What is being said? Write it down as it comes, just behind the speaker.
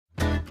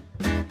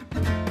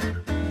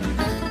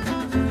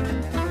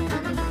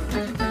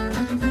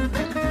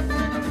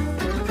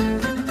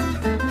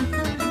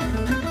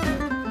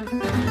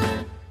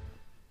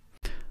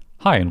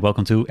Hi, and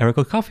welcome to Error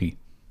Code Coffee.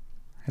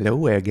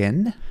 Hello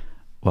again.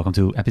 Welcome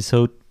to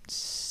episode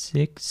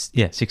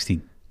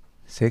 16.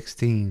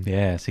 16.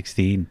 Yeah,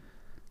 16.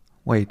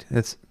 Wait,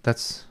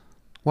 that's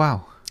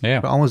wow. Yeah.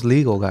 We're almost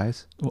legal,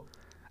 guys.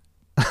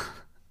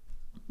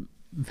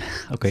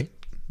 Okay.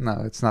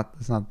 No, it's not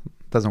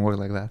doesn't work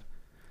like that.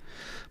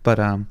 But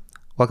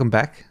welcome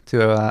back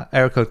to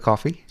Error Code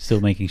Coffee.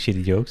 Still making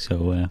shitty jokes,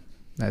 so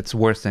It's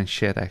worse than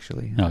shit,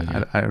 actually. Oh,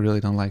 yeah. I really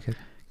don't like it.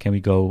 can we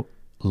go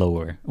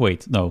lower?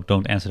 Wait, no,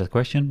 don't answer that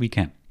question. We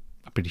can.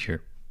 I'm pretty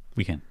sure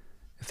we can.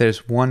 If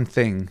there's one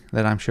thing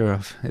that I'm sure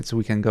of, it's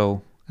we can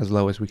go as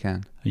low as we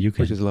can, You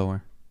can. which is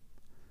lower.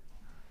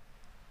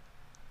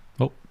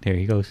 Oh, there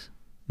he goes.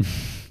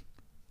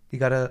 You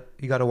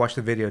gotta watch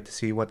the video to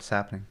see what's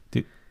happening.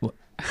 Dude, what?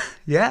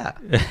 Yeah.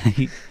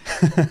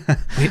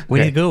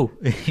 Where'd he go?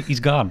 He's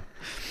gone.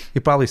 You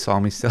probably saw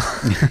me still.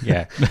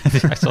 Yeah,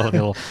 I saw a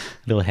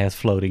little head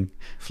floating.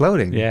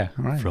 Floating. Yeah,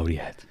 All right. floaty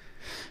head.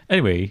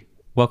 Anyway,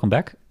 welcome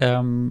back.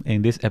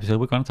 In this episode,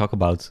 we're going to talk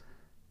about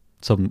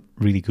some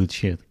really good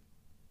shit.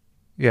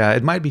 Yeah,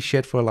 it might be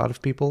shit for a lot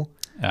of people,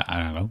 I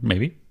don't know,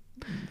 maybe.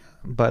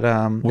 but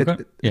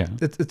Yeah.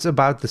 it's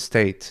about the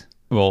state,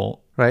 Well,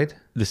 right?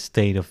 the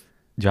state of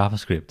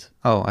JavaScript.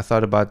 Oh, I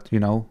thought about, The the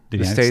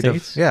United state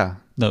States? of, yeah,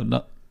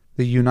 No,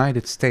 the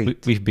United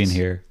States. we've been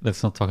here.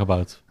 Let's not talk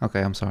about,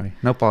 Okay, I'm sorry.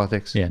 No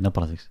politics. no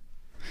politics.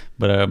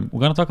 But we're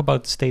going to talk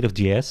about the state of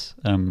JS.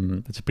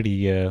 It's a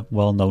pretty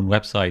well-known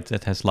website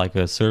that has like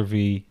a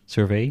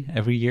survey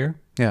every year.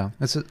 Yeah,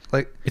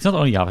 like, It's not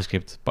only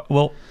JavaScript, but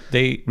well,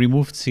 they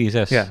removed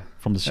CSS Yeah.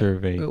 from the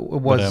survey.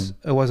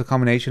 it was a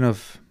combination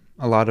of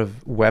a lot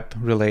of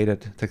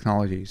web-related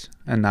technologies,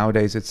 and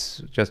nowadays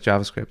it's just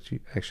JavaScript,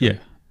 actually. Yeah,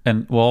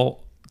 and well,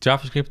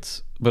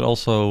 JavaScript, but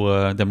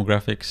also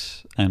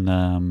demographics and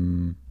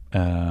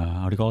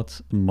how do you call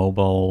it?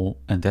 Mobile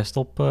and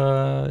desktop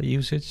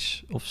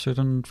usage of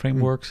certain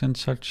frameworks and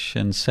such,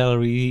 and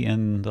Celery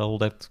and all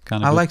that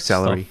kind of. I good like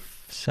Celery.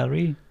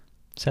 stuff.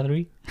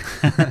 Celery.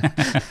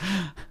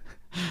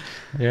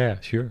 Yeah,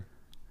 sure.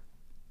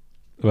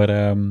 But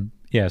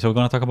yeah, so we're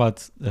gonna talk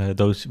about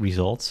those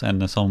results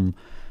and some,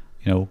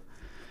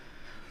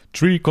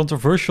 3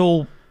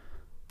 controversial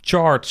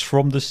charts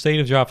from the state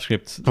of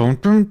JavaScript. Dun,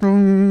 dun,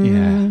 dun.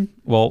 Yeah.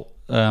 Well,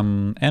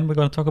 and we're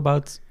going to talk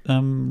about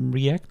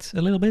React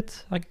a little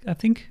bit, I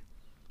think,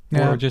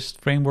 Yeah. or just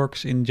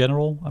frameworks in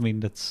general. I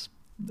mean, it's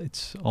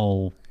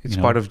all It's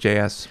part of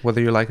JS,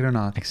 whether you like it or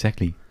not.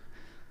 exactly.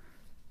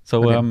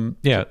 So Okay.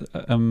 yeah,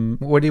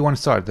 Where do you want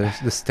to start?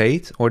 The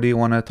state, or do you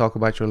want to talk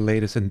about your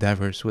latest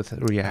endeavors with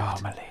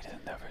React? my latest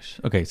endeavors.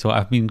 Okay, so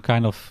I've been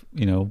kind of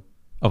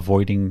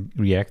avoiding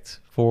React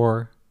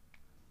for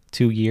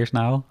 2 years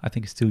now. I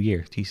think it's 2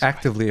 years. Jesus.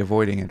 Actively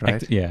avoiding it,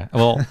 right? Yeah.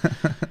 Well,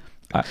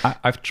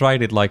 I've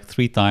tried it like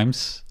 3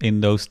 times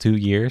in those 2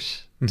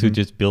 years to Mhm.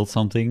 just build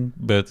something,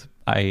 but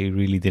I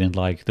really didn't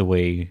like the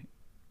way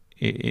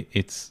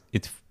it's.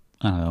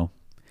 I don't know.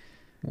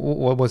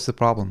 What was the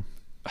problem?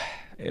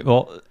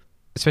 Well,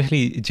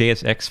 especially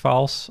JSX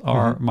files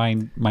are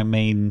Mhm. my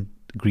main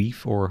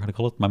grief, or how to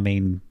call it, my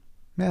main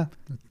Yeah,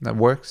 that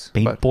works.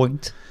 pain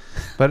point.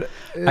 But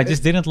I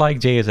just didn't like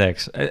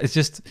JSX. It's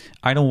just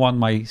I don't want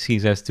my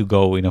CSS to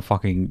go in a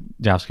fucking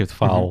JavaScript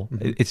file.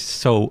 mhm. It's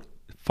so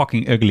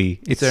fucking ugly.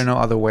 is there no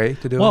other way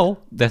to do it? Well,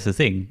 that's the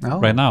thing. Oh.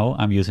 Right now,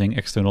 I'm using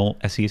external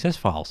SCSS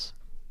files.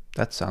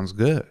 That sounds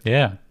good.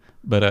 Yeah,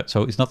 but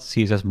so it's not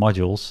CSS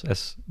modules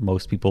as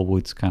most people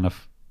would kind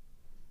of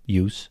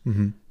use.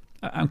 Hmm.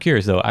 I'm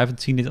curious though. I haven't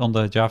seen it on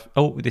the Java.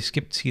 Oh, they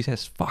skipped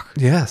CSS. Fuck.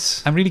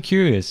 Yes. I'm really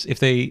curious if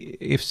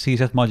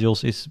CSS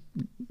modules is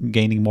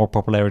gaining more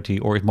popularity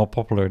or is more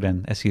popular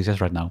than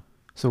SCSS right now.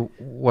 So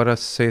what are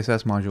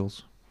CSS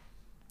modules?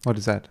 What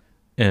is that?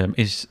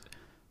 Is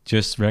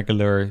just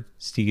regular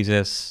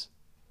CSS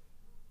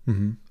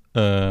Hmm.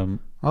 um,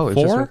 Oh,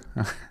 it's 4?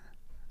 just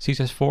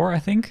CSS 4, I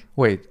think.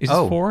 wait. Is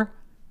oh, it 4?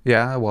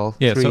 yeah. Well,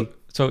 Yeah. three,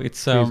 So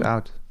it's three's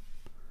out.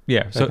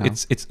 yeah. So now.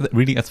 it's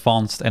really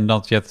advanced and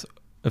not yet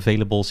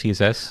available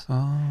CSS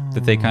Oh.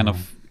 that they kind of.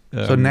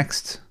 So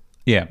next.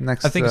 Yeah.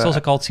 next, I think it's also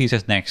called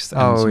CSS Next.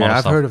 And Oh some yeah, other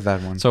I've stuff. heard of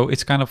that one. So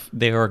it's kind of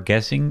they are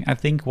guessing, I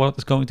think, what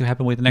is going to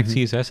happen with the next Mhm.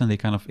 CSS, and they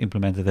kind of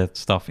implemented that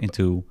stuff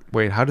into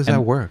Wait, how does and-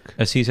 that work?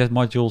 a CSS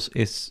modules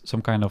is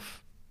some kind of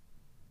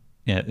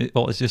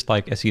well, it's just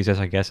like a CSS,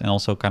 I guess, and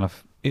also kind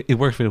of it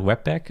works with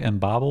Webpack and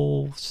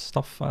Babel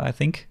stuff, I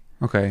think.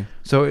 Okay,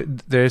 so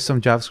there is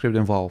some JavaScript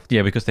involved.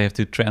 Yeah, because they have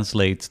to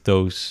translate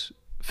those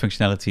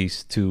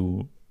functionalities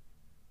to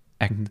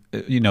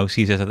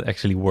CSS that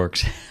actually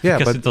works. Yeah,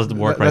 because but it doesn't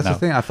work that's right now. the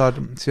thing. I thought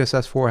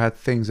CSS4 had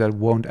things that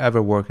won't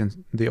ever work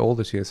in the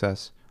older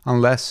CSS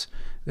unless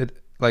it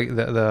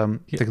the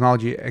Yeah.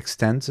 technology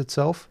extends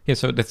itself. Yeah,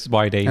 so that's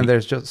why they And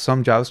there's just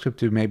some JavaScript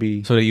to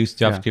maybe use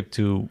JavaScript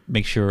to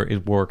make sure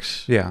it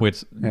works Yeah.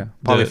 with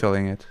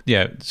polyfilling it.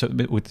 so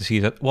with the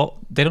CSS. Well,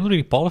 they don't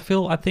really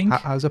polyfill, I think.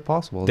 How is it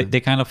possible? They, then? they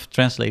kind of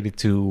translate it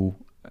to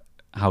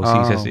how Oh,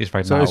 CSS is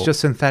right so now. it's just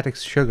synthetic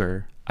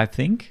sugar. I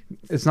think.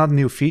 It's not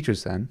new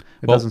features then.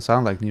 It Well- doesn't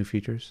sound like new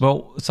features.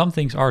 Well, some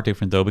things are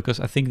different though, because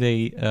I think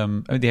they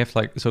they have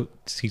like so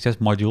CSS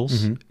modules.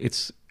 Mhm.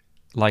 It's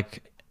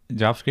like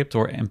JavaScript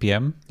or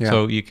npm, Yeah.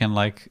 so you can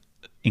like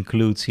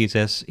include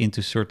CSS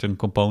into certain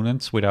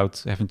components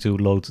without having to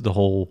load the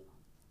whole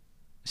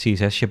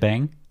CSS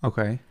shebang.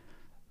 Okay.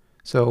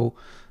 So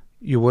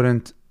you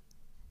wouldn't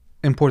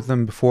import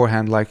them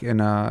beforehand like in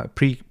a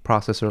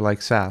preprocessor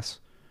like SAS.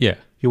 Yeah,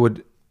 You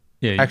would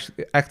yeah,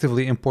 actually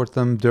actively import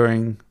them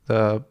during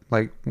the,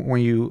 like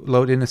when you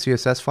load in a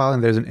CSS file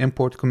and there's an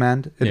import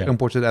command, it Yeah.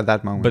 imports it at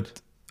that moment.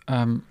 but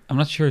I'm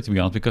not sure, to be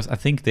honest, because I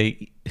think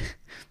they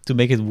to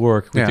make it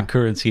work with Yeah. the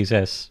current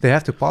CSS, they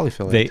have to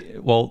polyfill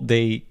it.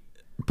 they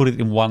put it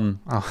in one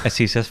Oh. a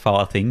CSS file,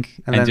 I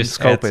think, and then just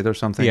scope add, it or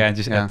something. Yeah, and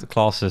just add the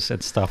classes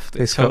and stuff.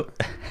 They So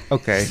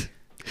Okay.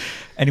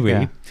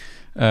 anyway,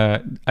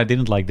 I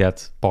didn't like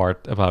that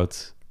part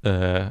about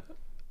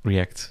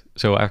React,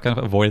 so I kind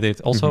of avoided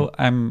it. Also,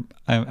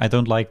 I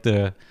don't like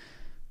the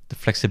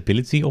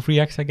flexibility of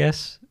React. I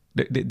guess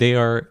they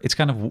are. It's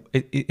kind of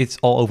it's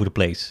all over the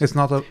place. It's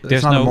not a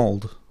There's a no-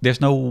 mold. There's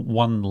no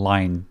one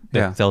line that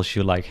Yeah. tells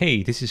you like,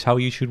 hey, this is how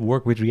you should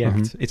work with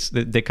React. It's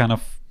they kind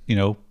of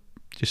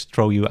just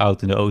throw you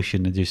out in the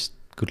ocean and just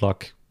good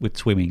luck with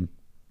swimming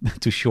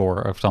to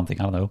shore or something.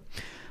 I don't know,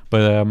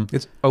 but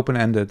It's open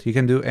ended. You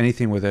can do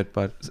anything with it,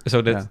 but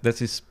so Yeah.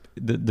 that is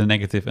the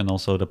negative and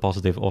also the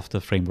positive of the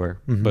framework.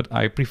 Mhm. But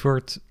I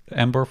preferred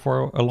Ember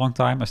for a long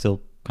time. I still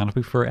kind of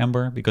prefer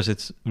Ember because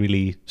it's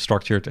really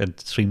structured and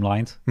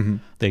streamlined. mhm.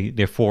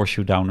 They force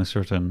you down a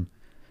certain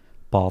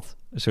path,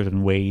 a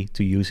certain way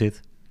to use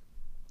it.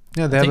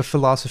 Yeah, they I have a think-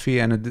 philosophy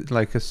and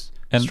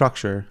And-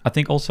 structure. I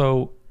think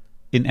also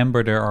in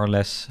Ember there are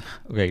less.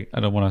 Okay, I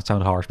don't want to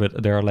sound harsh, but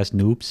there are less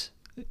noobs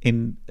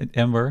in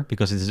Ember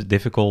because it's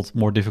a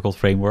more difficult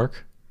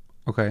framework.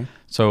 Okay.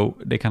 So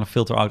they kind of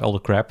filter out all the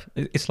crap.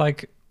 It's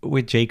like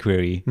with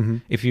jQuery.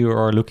 Mhm. If you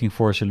are looking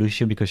for a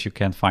solution because you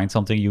can't find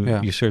something,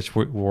 Yeah. you search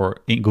for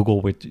in Google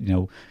with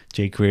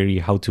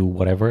jQuery how to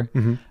whatever,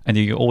 Mhm. and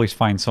you always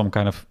find some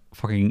kind of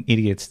fucking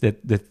idiots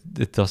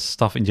that does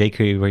stuff in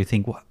jQuery where you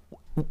think,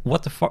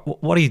 what the fuck?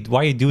 Why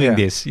are you doing Yeah.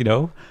 this?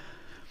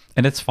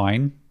 And that's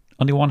fine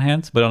on the one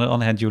hand, but on the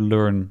other hand, you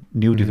learn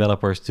new Mhm.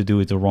 developers to do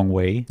it the wrong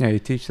way. Yeah, you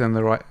teach them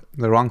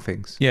the wrong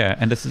things. Yeah,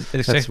 and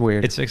That's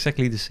weird. It's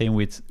exactly the same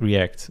with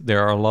React. There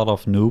are a lot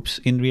of noobs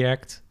in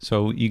React,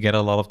 so you get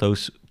a lot of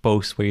those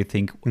posts where you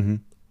think, Mhm.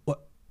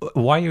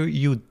 why are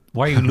you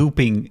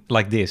looping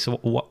like this?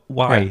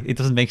 Why? Yeah. It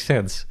doesn't make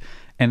sense.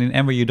 And in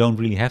Ember, you don't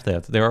really have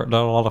that. There are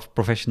a lot of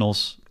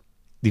professionals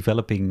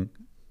developing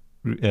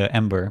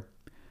Ember.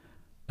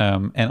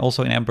 And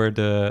also in Ember,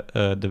 the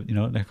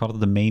they call it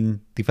the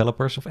main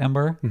developers of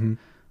Ember. Mhm.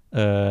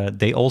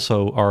 They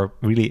also are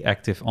really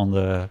active on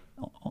the,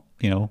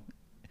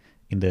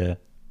 in the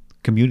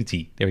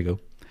community. There we go.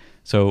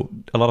 So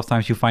a lot of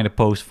times you find a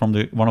post from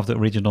one of the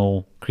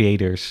original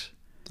creators.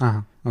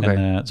 Ah, okay.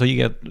 And, so you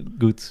get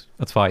good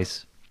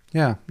advice.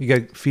 Yeah, you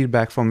get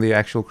feedback from the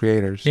actual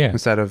creators Yeah.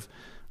 instead of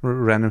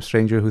random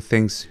stranger who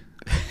thinks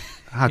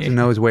how to Yeah.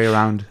 know his way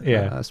around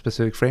Yeah. a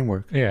specific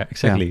framework. Yeah,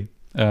 exactly.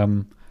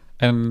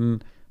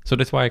 And so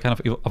that's why I kind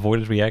of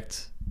avoided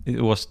React.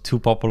 It was too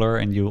popular,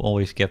 and you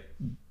always get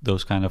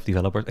those kind of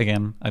developers.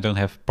 Again, I don't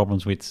have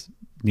problems with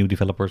new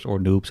developers or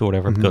noobs or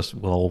whatever Mhm. because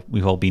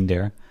we've all been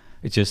there.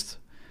 It's just,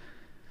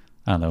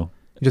 I don't know.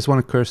 You just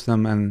want to curse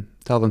them and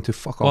tell them to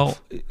fuck Well,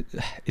 off.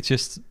 it's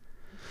just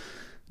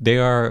they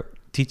are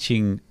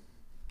teaching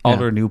Yeah.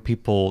 other new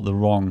people the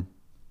wrong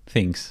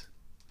things,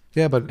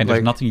 Yeah, but and there's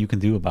like, nothing you can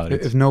do about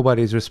it. if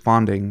nobody's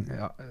responding,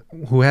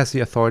 who has the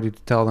authority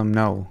to tell them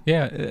no?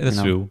 Yeah, that's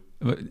know? true.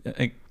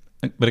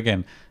 But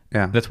again,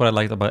 Yeah. that's what I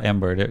liked about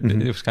Ember.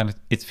 Mhm. It was kind of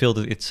it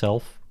filtered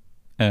itself.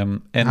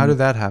 And How did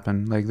that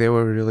happen? Like they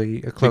were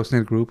really a close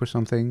knit group or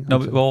something? No,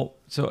 but, well,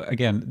 so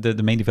again,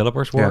 the main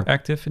developers were Yeah.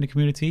 active in the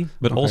community,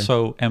 but Okay.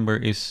 also Ember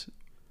it's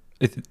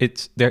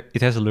there.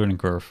 It has a learning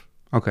curve,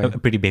 Okay, a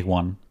pretty big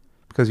one.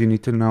 because you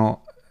need to know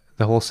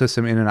the whole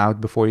system in and out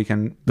before you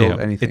can build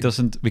anything. It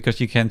doesn't because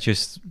you can't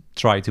just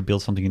try to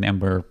build something in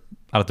Ember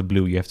out of the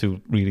blue. You have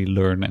to really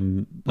learn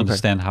and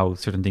understand how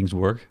certain things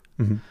work.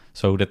 Mhm.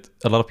 So that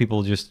a lot of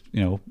people just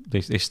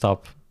they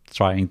stop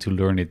trying to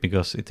learn it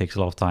because it takes a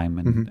lot of time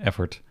and Mhm.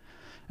 effort.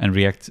 And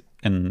React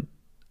and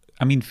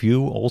I mean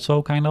Vue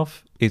also kind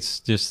of it's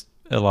just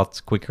a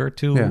lot quicker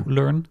to Yeah.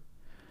 learn.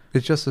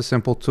 It's just a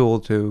simple tool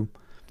to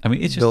I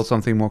mean it's build just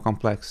something more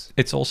complex.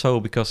 it's also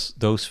because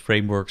those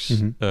frameworks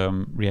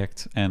Mhm.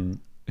 React and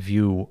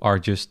Vue are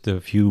just the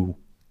Vue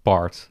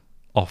part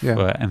of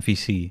Yeah.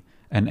 MVC,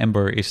 and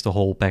Ember is the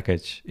whole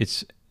package.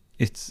 It's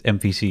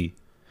MVC.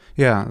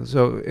 Yeah,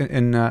 so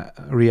in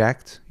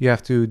React, you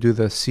have to do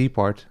the C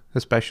part,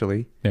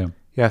 especially. Yeah.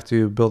 You have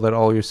to build it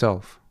all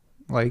yourself.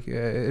 Like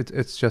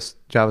it's just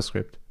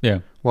JavaScript. Yeah,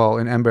 Well,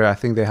 in Ember, I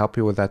think they help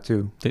you with that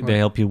too. they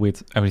help you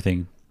with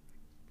everything.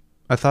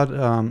 I thought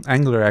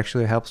Angular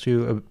actually helps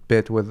you a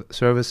bit with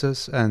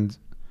services and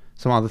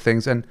some other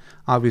things. And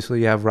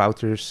obviously you have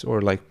routers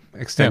or like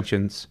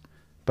extensions,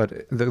 but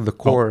the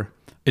core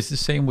It's the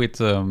same with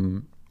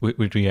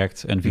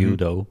React and Vue, Mhm.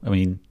 though. I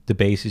mean, the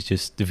base is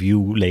just the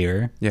Vue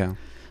layer, Yeah.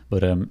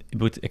 but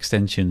with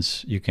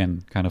extensions, you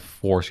can kind of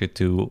force it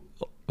to.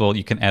 Well,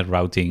 you can add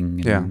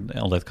routing and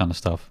all that kind of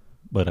stuff.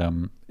 But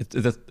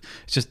it's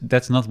just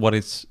that's not what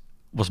it's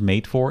was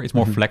made for. It's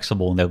more Mhm.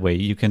 flexible in that way.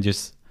 You can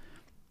just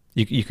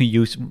you can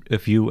use a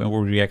Vue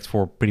or React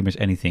for pretty much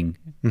anything.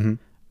 Hmm.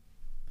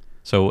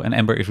 So and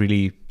Ember is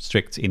really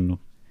strict in.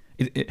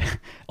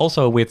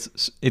 Also with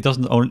it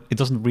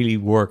doesn't really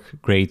work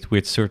great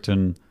with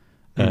certain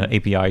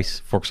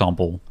APIs, for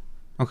example.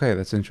 Okay,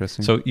 that's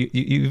interesting. So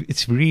you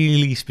it's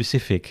really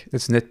specific.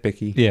 it's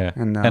nitpicky. Yeah,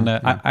 And, and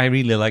I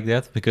really like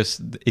that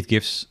because it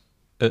gives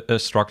a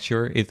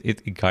structure.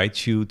 It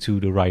guides you to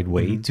the right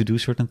way Mhm. to do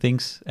certain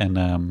things. And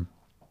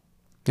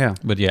yeah.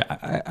 but yeah,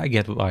 I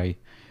get why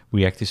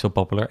React is so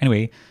popular.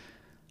 Anyway,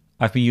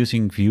 I've been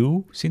using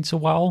Vue since a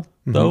while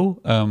Mhm. though,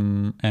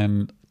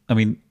 and I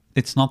mean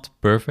it's not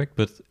perfect,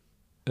 but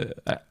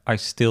I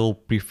still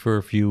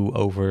prefer Vue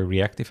over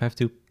React if I have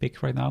to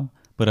pick right now.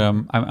 But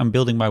I'm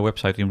building my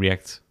website in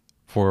React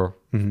for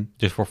Mhm.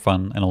 just for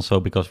fun, and also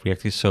because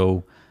React is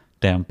so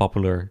damn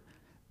popular,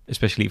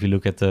 especially if you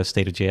look at the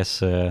State of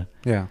JS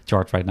Yeah.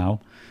 chart right now.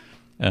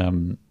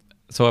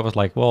 So I was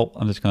like, well,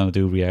 I'm just gonna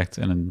do React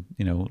and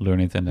then learn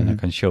it, and then I Mhm.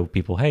 can show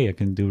people, hey, I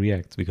can do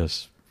React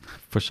because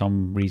for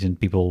some reason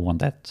people want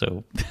that.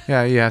 So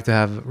Yeah, you have to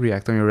have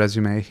React on your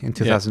resume in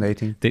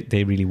 2018.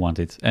 they really want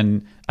it,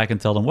 and I can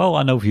tell them, well,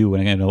 I know Vue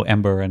and I know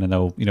Ember and I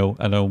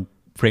know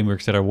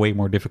frameworks that are way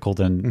more difficult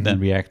than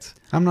React.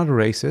 I'm not a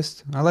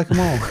racist. I like them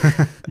all.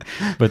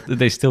 But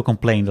they still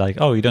complain like,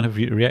 oh, you don't have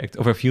React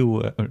over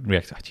Vue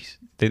React. Oh, geez,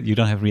 you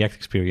don't have React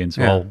experience.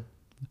 Yeah. Well,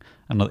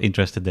 I'm not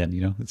interested then.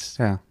 It's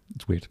Yeah.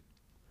 weird.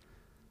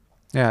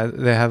 Yeah,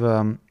 they have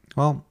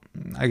well,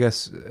 I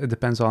guess it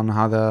depends on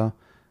how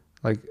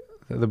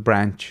the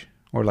branch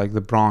or like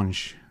the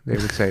branch they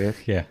would say it.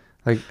 Yeah.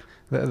 Like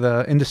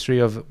the industry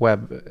of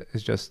web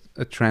is just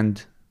a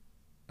trend.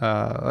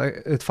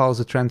 Like it follows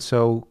a trend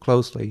so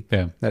closely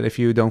Yeah. that if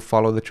you don't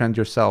follow the trend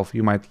yourself,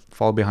 you might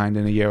fall behind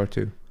in a year or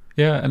two.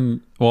 Yeah,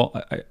 and well,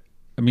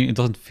 I mean, it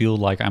doesn't feel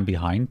like I'm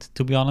behind,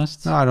 to be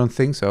honest. No, I don't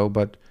think so,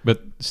 but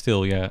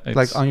still, yeah.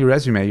 like on your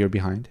resume, you're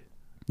behind.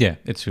 Yeah,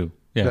 it's true.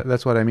 Yeah,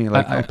 That's what I mean.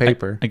 Like on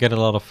paper. I get a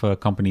lot of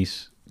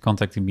companies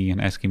contacting me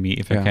and asking me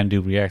if I Yeah. can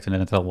do React, and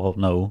then I tell, well,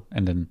 no,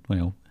 and then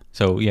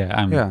So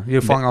yeah,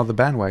 You're falling off the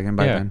bandwagon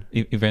by then.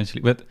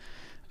 Eventually, but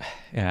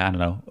yeah, I don't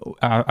know.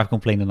 I've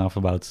complained enough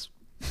about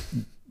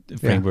the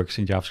frameworks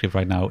in JavaScript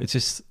right now.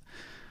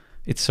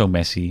 It's so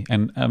messy,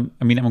 and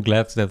I mean, I'm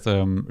glad that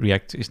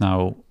React is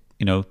now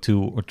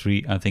 2 or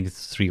 3. I think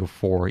it's 3 or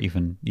 4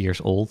 even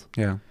years old.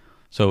 Yeah.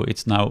 So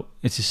it's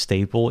a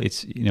staple.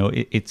 It's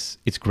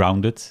it's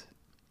grounded.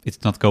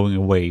 It's not going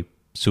away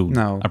soon.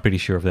 No. I'm pretty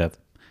sure of that.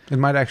 It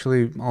might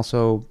actually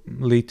also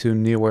lead to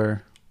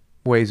newer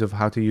ways of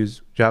how to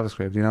use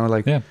JavaScript.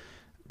 Like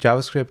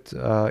JavaScript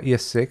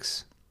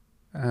ES6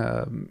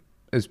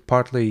 is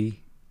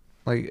partly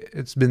like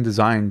it's been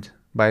designed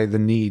by the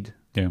need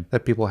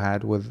that people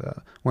had with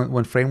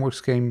when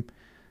frameworks came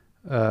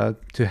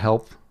to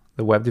help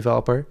the web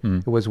developer.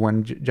 It was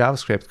when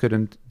JavaScript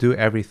couldn't do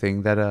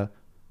everything that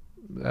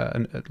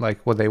like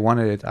what they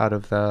wanted it out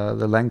of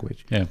the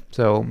language. Yeah.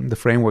 So the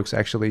frameworks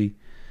actually,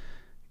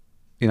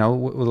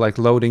 like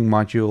loading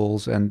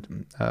modules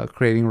and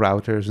creating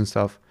routers and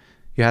stuff.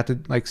 You had to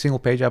like single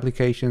page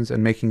applications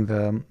and making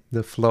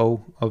the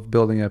flow of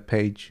building a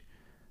page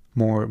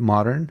more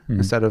modern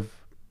instead of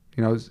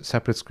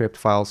separate script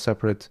files,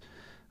 separate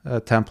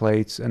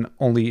templates, and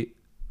only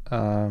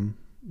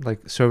like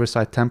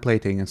server-side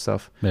templating and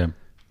stuff. Yeah.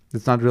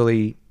 It's not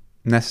really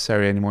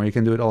necessary anymore. You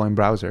can do it all in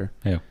browser.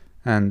 Yeah.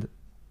 And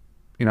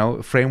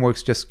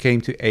frameworks just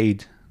came to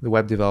aid the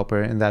web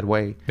developer in that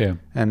way. Yeah.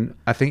 And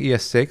I think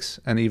ES6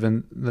 and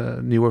even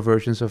the newer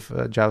versions of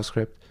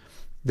JavaScript,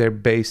 they're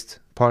based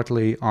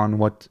partly on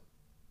what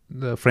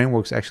the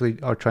frameworks actually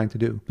are trying to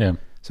do. Yeah.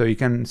 So you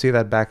can see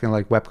that back in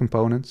like web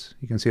components.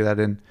 You can see that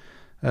in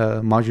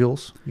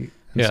modules.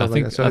 Yeah, I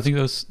think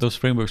those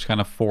frameworks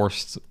kind of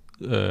forced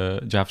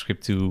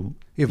JavaScript to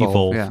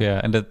evolve. Yeah,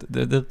 and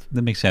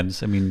that makes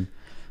sense. I mean,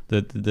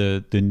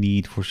 the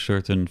need for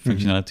certain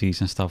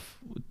functionalities and stuff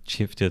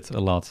shifted a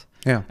lot.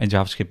 Yeah, and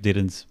JavaScript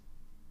didn't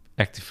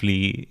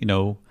actively,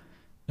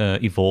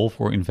 evolve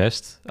or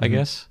invest, I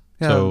guess.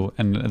 Yeah, so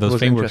and those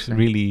frameworks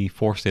really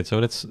forced it. So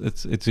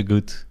it's a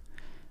good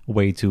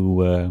way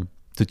to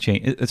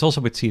change. It's also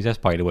with CSS,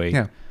 by the way.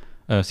 Yeah.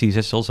 CSS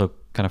is also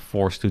kind of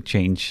forced to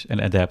change and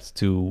adapt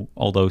to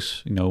all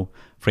those,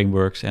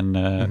 frameworks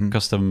and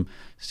custom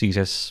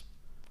CSS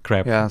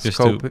crap. Yeah,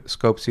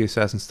 scope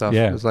CSS and stuff.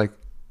 Yeah.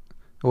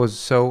 It was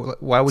so.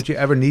 Why would you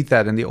ever need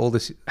that in the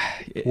oldest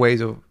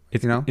ways of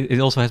It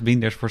also has been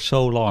there for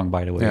so long,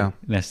 by the way. Yeah.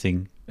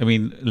 Nesting. I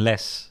mean,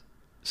 less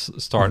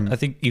start. I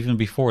think even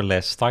before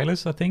less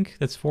stylus. I think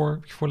that's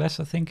before less.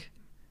 I think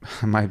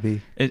might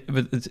be.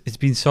 But it's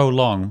been so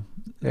long.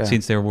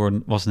 Since there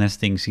was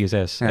nesting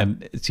CSS,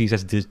 and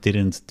CSS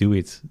didn't do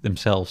it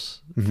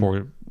themselves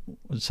for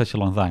such a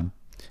long time.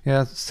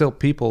 Yeah, still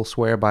people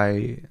swear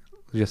by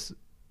just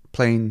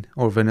plain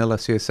or vanilla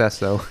CSS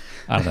though.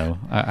 I don't know.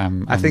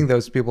 I think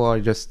those people are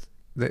just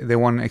they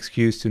want an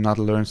excuse to not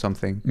learn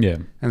something. Yeah.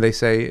 And they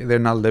say they're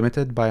not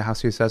limited by how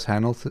CSS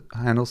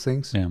handles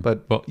things. Yeah.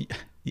 But well,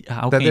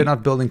 how that they're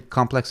not building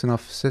complex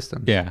enough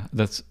systems. Yeah,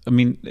 I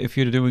mean, if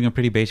you're doing a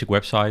pretty basic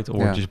website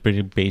or just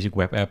pretty basic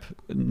web app,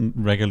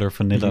 regular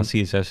vanilla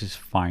CSS is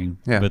fine.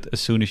 Yeah. But as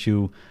soon as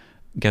you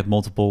get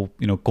multiple,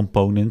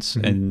 components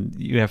and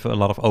you have a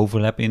lot of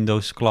overlap in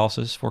those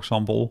classes, for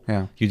example,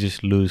 you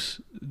just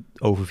lose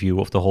overview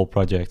of the whole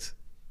project.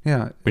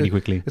 Yeah, pretty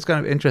quickly. It's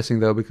kind of interesting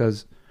though,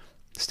 because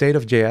State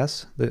of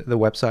JS, the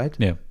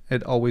website,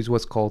 it always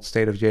was called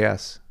State of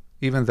JS,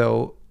 even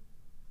though,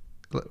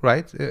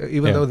 right?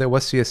 Even though there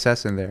was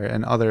CSS in there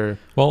and other.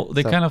 Well,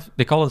 they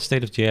call it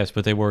State of JS,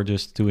 but they were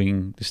just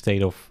doing the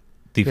state of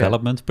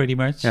development pretty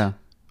much. Yeah.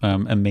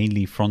 And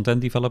mainly front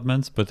end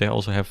development, but they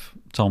also have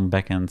some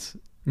back end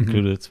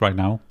included right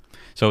now.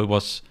 So it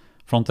was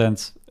front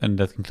end, and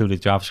that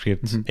included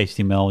JavaScript,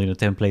 HTML,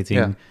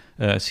 templating,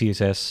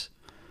 CSS,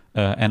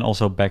 and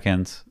also back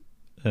end.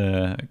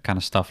 Kind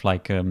of stuff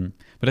like,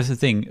 but that's the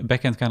thing.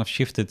 Backend kind of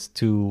shifted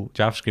to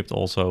JavaScript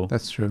also.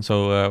 That's true.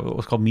 So it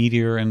was called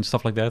Meteor and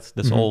stuff like that.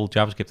 That's all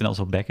JavaScript and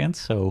also backend.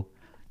 So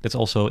that's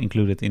also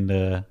included in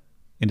the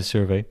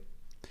survey.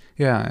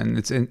 Yeah, and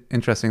it's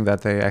interesting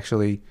that they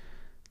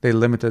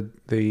limited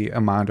the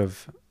amount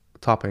of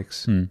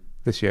topics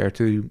this year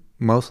to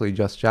mostly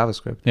just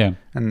JavaScript. Yeah,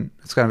 and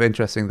it's kind of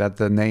interesting that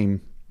the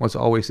name was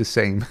always the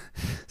same.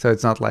 So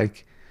it's not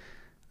like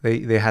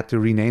they had to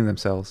rename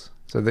themselves.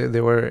 So they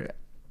were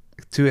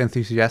too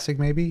enthusiastic,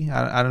 maybe.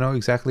 I don't know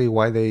exactly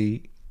why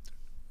they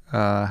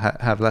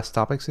have less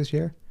topics this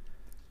year.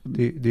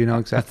 Do you know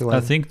exactly why?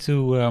 I think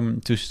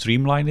to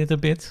streamline it a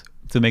bit,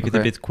 to make it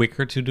a bit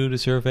quicker to do the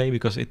survey,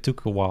 because it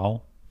took a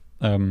while.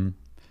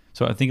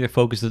 So I think they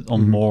focused it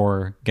on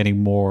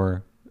getting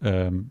more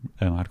how do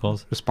you call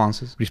it?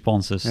 Responses.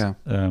 Yeah.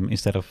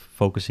 Instead of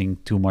focusing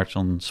too much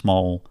on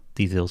small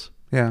details.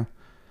 Yeah.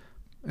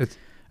 It's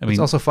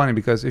also funny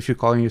because if you're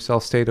calling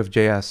yourself State of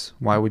JS,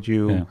 why would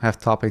you have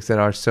topics that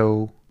are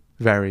so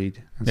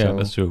varied? And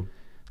that's true.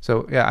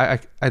 So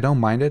I don't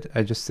mind it.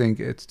 I just think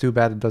it's too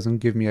bad it doesn't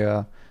give me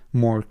a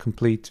more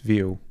complete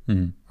view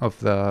of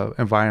the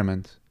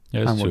environment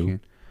I'm working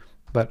in.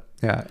 But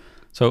yeah.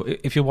 So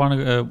if you want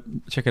to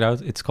check it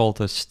out, it's called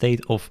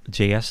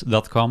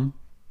stateofjs.com.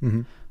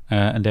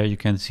 And there you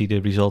can see the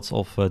results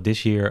of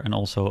this year and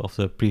also of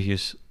the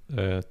previous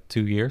 2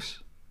 years.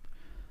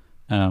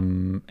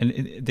 And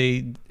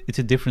it's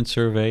a different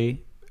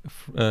survey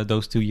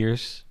those 2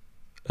 years,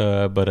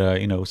 but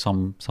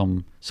some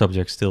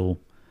subjects still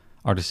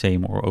are the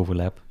same or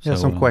overlap. Yeah,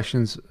 so, some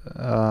questions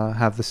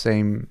have the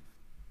same,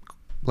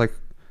 like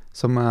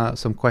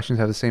some questions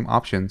have the same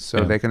options,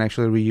 so they can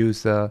actually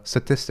reuse the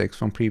statistics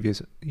from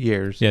previous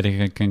years. Yeah,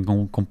 they can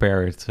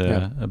compare it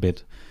a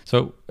bit.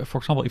 So, for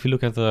example, if you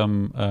look at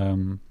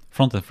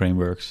front-end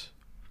frameworks,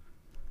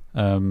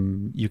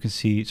 you can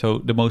see, so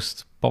the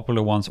most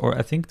popular ones, or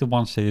I think the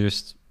ones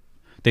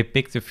they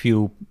picked a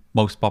few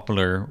most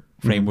popular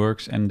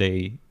frameworks and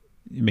they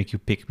make you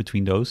pick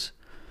between those.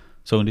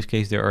 So in this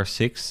case, there are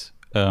 6.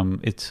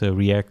 It's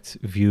React,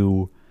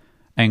 Vue,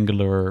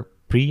 Angular,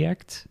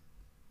 Preact,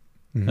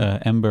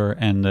 Ember,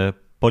 and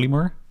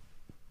Polymer.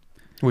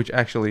 Which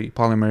actually,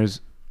 Polymer is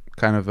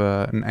kind of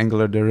an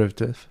Angular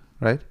derivative,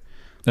 right?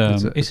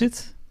 Is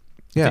it?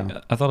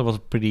 Yeah. I thought it was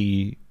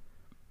pretty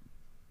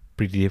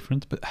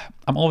different, but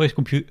I'm always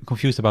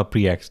confused about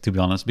Preact, to be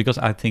honest, because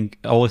I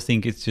always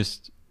think it's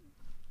just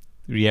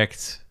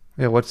React.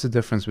 Yeah, what's the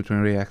difference between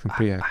React and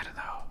Preact? I don't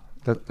know.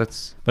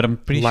 That's. But I'm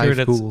pretty sure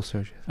that Google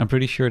search. I'm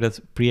pretty sure that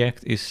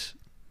Preact is.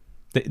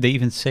 They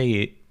even say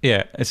it.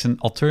 Yeah, it's an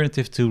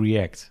alternative to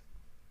React.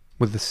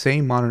 With the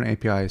same modern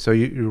API, so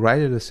you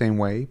write it the same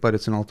way, but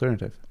it's an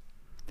alternative.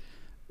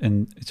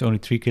 And it's only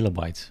 3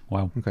 kilobytes.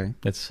 Wow. Okay.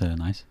 That's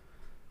nice.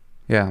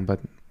 Yeah, but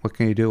what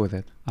can you do with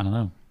it? I don't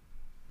know.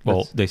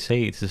 Well, they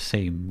say it's the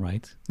same,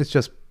 right? It's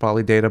just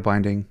probably data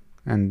binding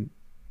and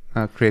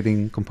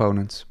creating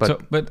components.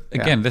 But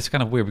again, that's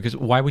kind of weird because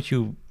why would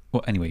you?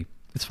 Well, anyway,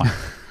 it's fine.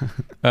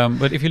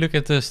 But if you look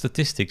at the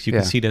statistics, you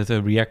can see that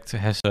React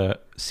has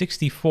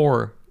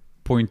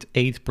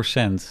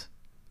 64.8%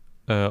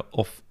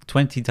 of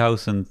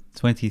 20,000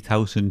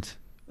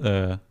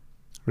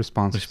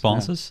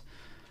 responses.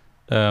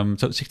 So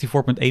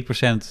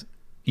 64.8%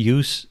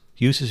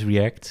 uses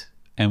React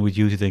and would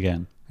use it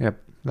again. Yep.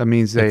 That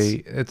means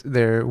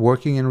they're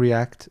working in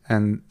React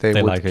and they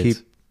would like keep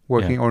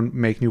working or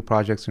make new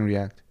projects in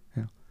React.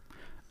 Yeah.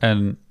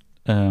 And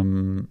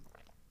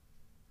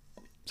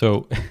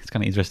so it's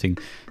kind of interesting.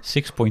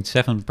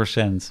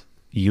 6.7%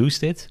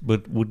 used it,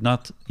 but would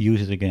not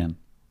use it again.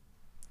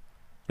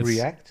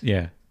 React?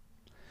 Yeah.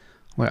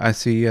 Well, I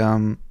see.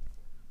 Oh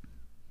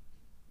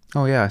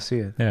yeah, I see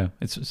it. Yeah,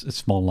 it's a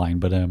small line,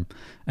 but and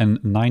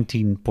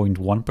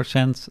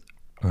 19.1%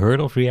 heard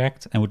of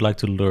React and would like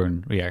to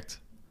learn React.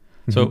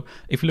 So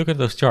if you look at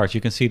those charts,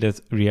 you can see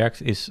that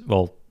React is,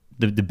 well,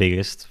 the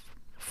biggest,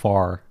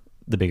 far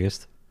the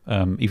biggest.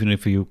 even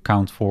if you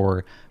count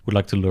for would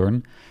like to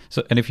learn.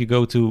 So, and if you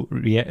go to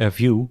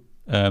Vue,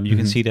 you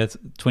can see that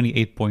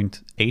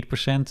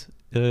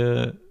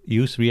 28.8%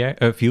 use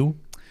Vue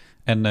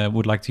and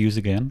would like to use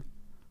again.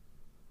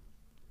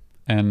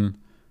 And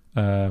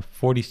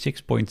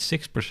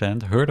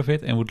 46.6% heard of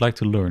it and would like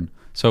to learn.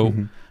 So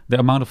the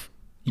amount of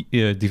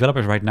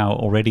developers right now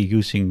already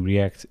using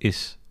React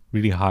is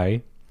really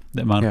high.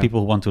 The amount of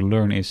people who want to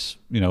learn is,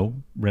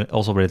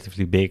 also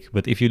relatively big.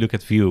 But if you look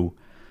at Vue,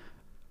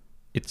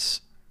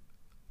 it's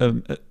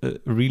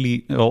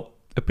really,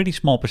 a pretty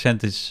small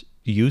percentage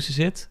uses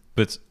it,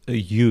 but a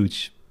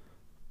huge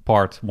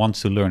part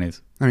wants to learn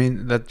it. I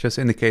mean, that just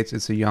indicates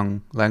it's a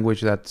young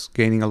language that's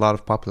gaining a lot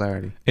of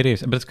popularity. It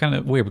is, but it's kind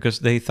of weird because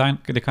they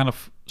kind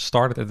of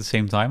started at the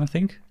same time, I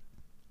think.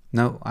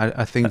 No,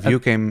 I think Vue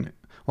came...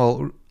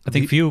 Well, I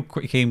think Vue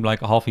came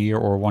like a half a year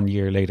or 1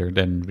 year later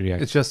than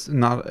React. It's just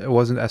it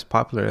wasn't as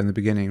popular in the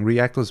beginning.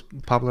 React was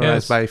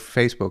popularized by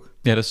Facebook.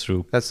 Yeah, that's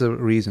true. That's the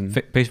reason.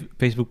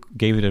 Facebook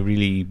gave it a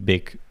really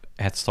big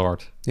head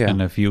start. Yeah.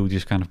 And Vue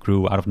just kind of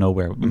grew out of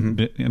nowhere. I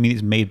mean,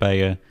 it's made by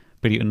a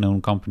pretty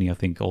unknown company, I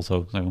think,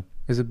 also. So.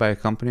 Is it by a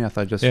company? I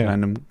thought just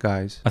random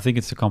guys. I think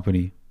it's a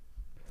company.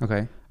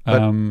 Okay.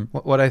 But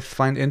what I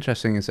find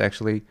interesting is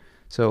actually...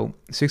 So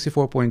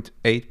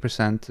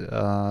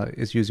 64.8%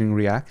 is using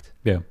React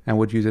and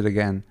would use it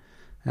again.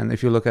 And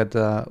if you look at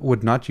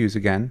would not use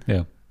again,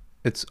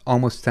 it's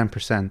almost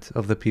 10%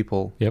 of the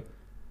people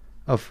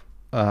of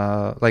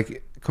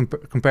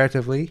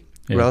comparatively,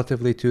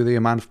 relatively to the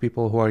amount of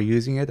people who are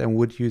using it and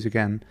would use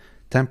again,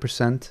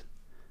 10%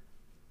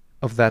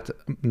 of that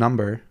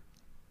number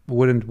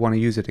wouldn't want to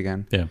use it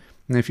again. Yeah.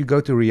 And if you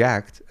go to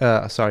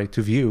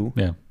to Vue,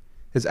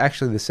 it's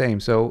actually the same.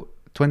 So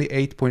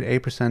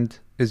 28.8%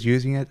 is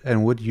using it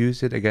and would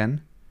use it again,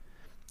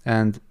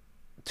 and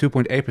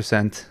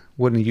 2.8%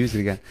 wouldn't use it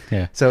again.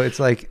 Yeah. So it's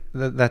like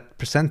that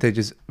percentage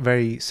is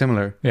very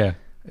similar. Yeah.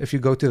 If you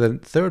go to the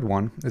third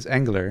one, is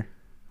Angular,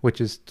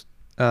 which is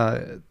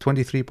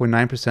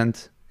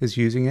 23.9% is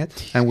using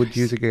it and would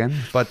use it again,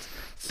 but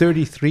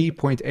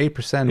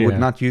 33.8% would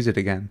not use it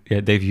again.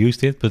 Yeah, they've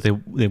used it, but they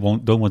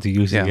don't want to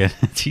use it again.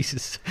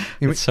 Jesus,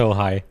 it's so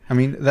high. I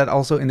mean, that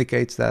also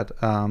indicates that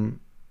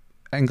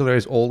Angular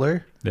is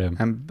older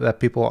and that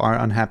people are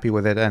unhappy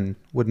with it and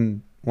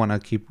wouldn't want to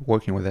keep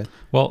working with it.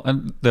 Well,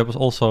 and there was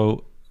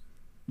also,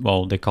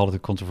 they call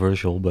it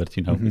controversial, but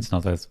it's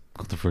not that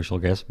controversial, I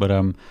guess.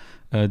 But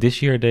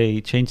this year they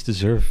changed the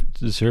survey.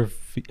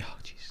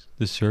 Yeah,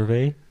 the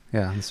survey.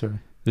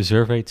 The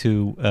survey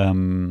to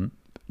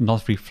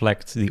not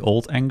reflect the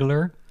old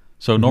Angular.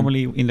 So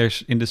normally in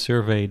the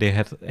survey they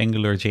had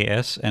Angular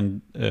JS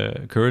and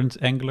current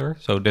Angular.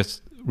 So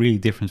that's really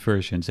different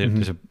versions.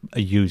 There's a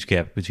huge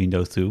gap between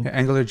those two. Yeah,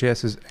 Angular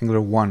JS is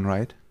Angular 1,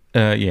 right?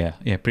 Yeah.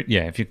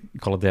 If you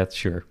call it that,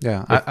 sure.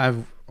 Yeah,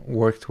 I've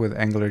worked with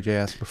Angular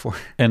JS before.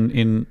 And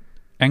in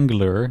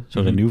Angular,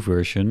 so the new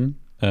version,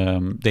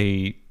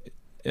 I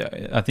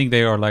think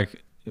they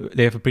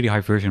have a pretty high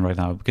version right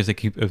now because they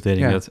keep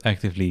updating that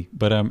actively.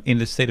 But in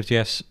the State of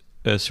JS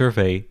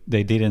survey,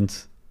 they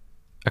didn't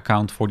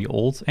account for the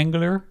old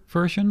Angular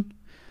version.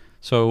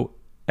 So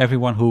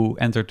everyone who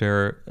entered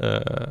there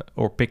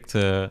or picked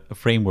a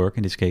framework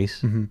in this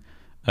case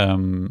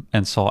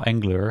and saw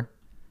Angular,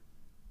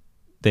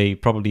 they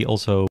probably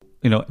also,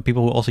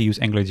 people who also use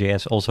Angular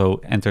JS also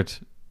entered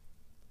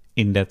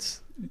in that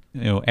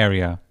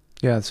area.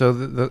 Yeah, so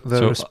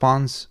the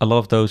response... A lot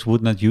of those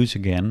would not use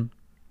again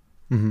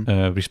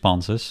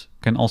responses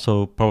can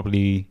also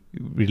probably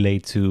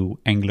relate to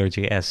Angular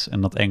JS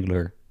and not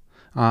Angular.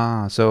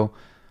 So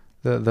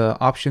the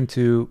option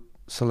to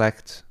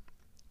select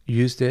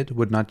used it,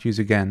 would not use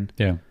again,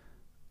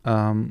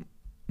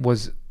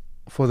 was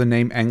for the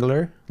name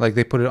Angular. Like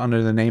they put it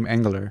under the name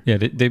Angular. Yeah,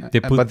 they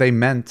put... But they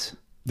meant...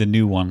 The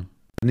new one.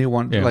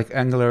 Like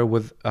Angular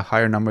with a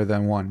higher number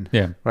than 1.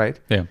 Yeah. Right?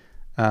 Yeah.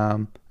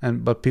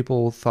 But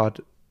people thought,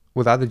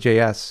 without the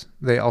JS,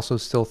 they also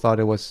still thought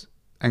it was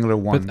Angular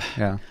 1.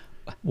 But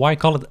why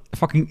call it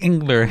fucking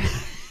Angular?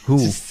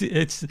 Who? They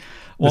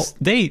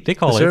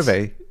call the it...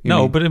 survey.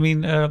 No, but I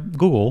mean,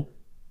 Google.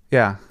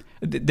 Yeah.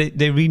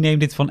 They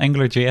renamed it from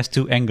Angular JS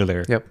to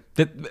Angular. Yep.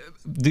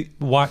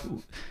 Why?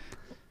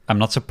 I'm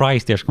not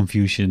surprised there's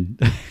confusion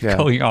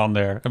going on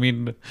there. I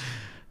mean,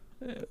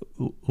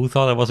 who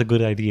thought that was a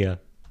good idea?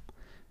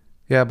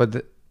 Yeah,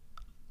 but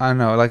I don't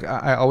know. Like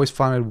I always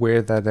found it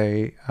weird that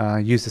they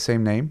use the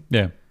same name.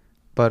 Yeah.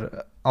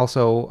 But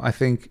also, I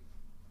think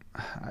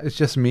it's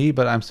just me,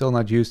 but I'm still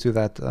not used to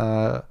that.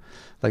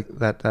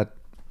 That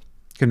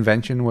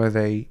convention where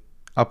they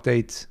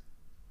update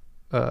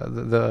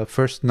the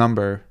first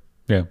number.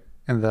 Yeah.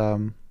 And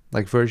the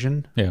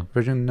version. Yeah.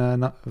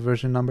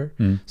 Version number.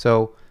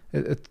 So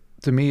it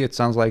to me it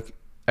sounds like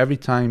every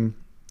time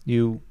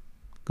you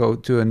go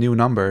to a new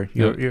number,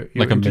 you're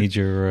like a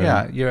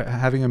major... you're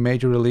having a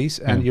major release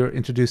and you're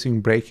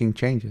introducing breaking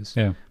changes.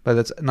 Yeah. But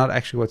that's not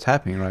actually what's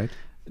happening, right?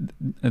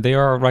 They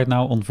are right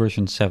now on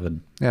version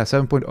 7. Yeah,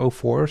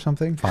 7.04 or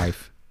something?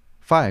 5.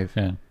 5?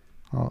 Yeah.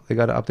 Well, they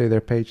got to update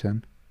their page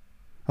then.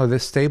 Oh,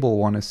 this stable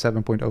one is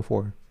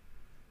 7.04.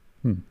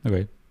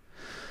 Okay.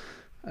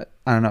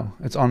 I don't know.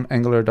 It's on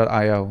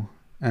Angular.io,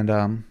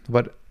 and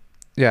but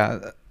yeah,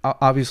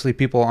 obviously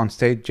people on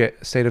State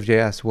of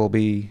JS will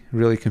be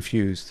really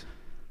confused.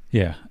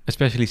 Yeah,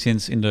 especially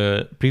since in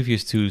the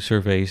previous 2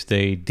 surveys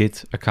they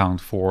did account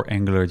for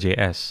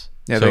AngularJS.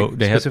 Yeah, so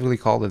they specifically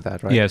called it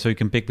that, right? Yeah, so you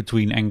can pick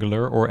between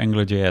Angular or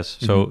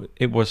AngularJS. So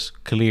it was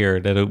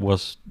clear that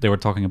they were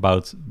talking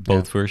about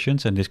both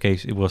versions. In this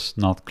case, it was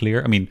not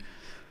clear. I mean,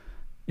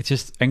 it's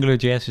just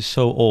AngularJS is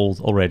so old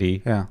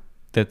already. Yeah.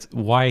 That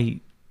why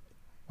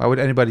would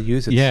anybody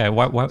use it? Yeah,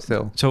 why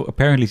still? So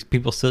apparently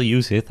people still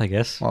use it, I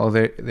guess. Well,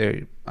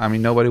 I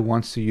mean, nobody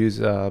wants to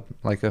use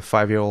like a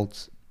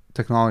 5-year-old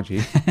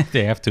technology.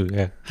 They have to,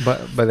 yeah.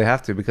 But they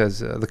have to because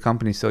the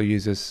company still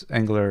uses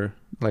Angular,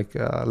 like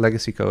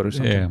legacy code or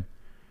something. Yeah.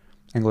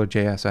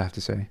 AngularJS, I have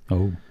to say.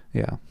 Oh.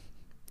 Yeah.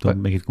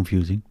 Don't make it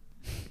confusing.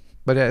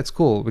 But yeah, it's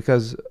cool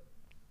because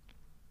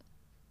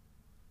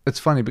it's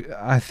funny.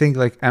 I think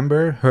like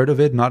Ember, heard of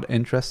it, not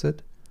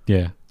interested.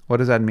 Yeah. What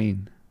does that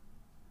mean?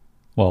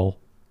 Well,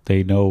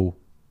 they know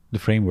the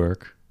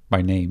framework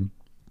by name,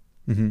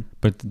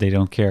 but they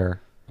don't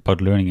care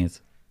about learning it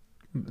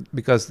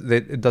because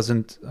it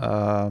doesn't.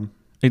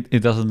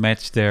 It doesn't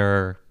match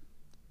their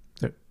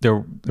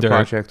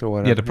project or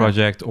whatever. Yeah, the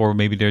project, or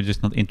maybe they're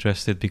just not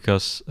interested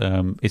because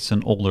it's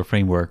an older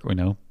framework. You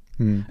know,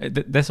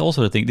 that's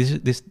also the thing.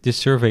 This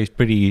survey is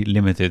pretty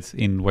limited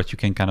in what you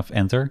can kind of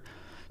enter.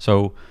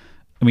 So,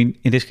 I mean,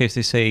 in this case,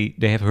 they say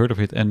they have heard of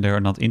it and they're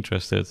not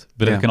interested.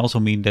 But it can also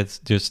mean that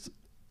just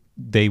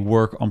they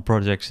work on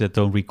projects that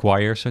don't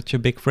require such a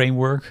big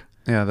framework.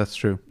 Yeah, that's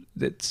true.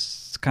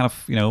 It's kind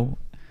of, you know...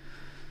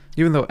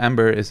 Even though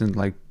Ember isn't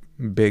like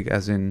big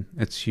as in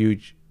it's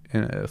huge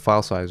in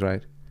file size,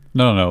 right?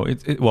 No.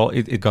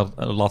 It got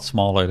a lot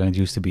smaller than it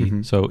used to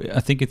be. So I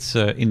think it's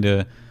in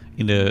the...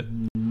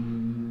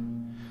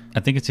 I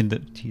think it's in the...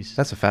 Geez.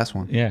 That's a fast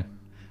one. Yeah.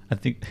 I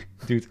think,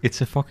 dude,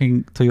 it's a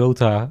fucking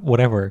Toyota,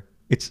 whatever.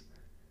 It's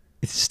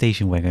a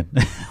station wagon.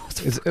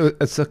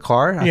 It's a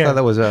car? I thought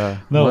that was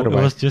a motorbike.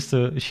 It was just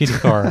a shitty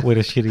car with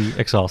a shitty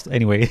exhaust.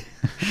 Anyway.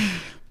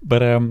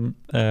 But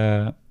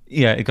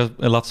yeah, it got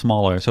a lot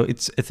smaller. So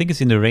I think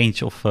it's in the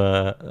range of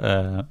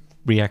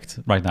React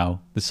right now,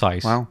 the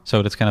size. Wow.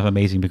 So that's kind of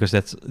amazing because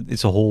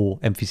it's a whole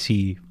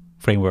MVC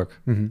framework.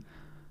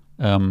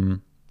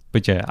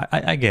 But yeah,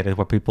 I get it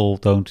where people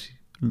don't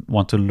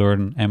want to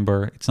learn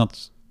Ember.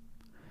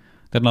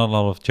 There are not a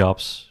lot of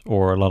jobs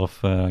or a lot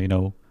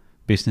of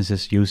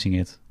businesses using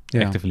it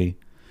actively.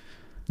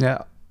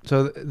 Yeah.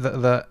 So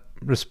the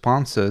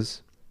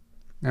responses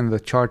and the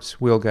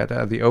charts we'll get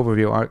at the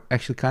overview are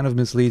actually kind of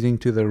misleading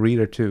to the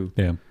reader too.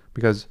 Yeah.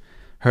 Because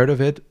heard of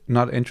it,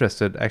 not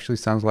interested, actually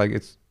sounds like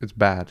it's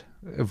bad.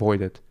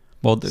 Avoid it.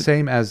 Well,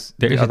 same as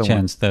there the is other a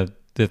chance that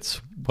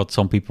that's what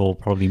some people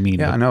probably mean.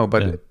 Yeah, I know,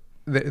 but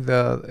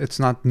it's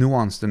not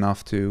nuanced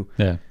enough to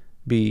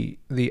be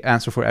the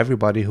answer for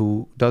everybody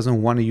who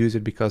doesn't want to use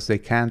it because they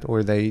can't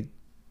or they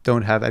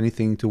don't have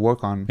anything to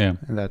work on. Yeah.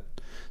 And that.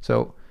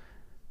 So,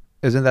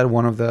 isn't that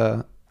one of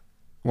the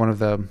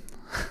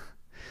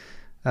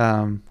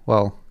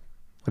well,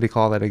 what do you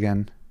call that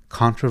again?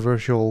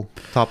 Controversial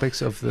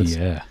topics of this.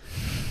 Yeah.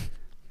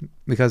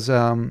 Because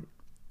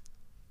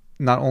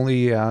not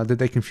only did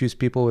they confuse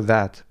people with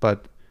that,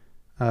 but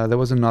there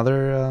was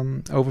another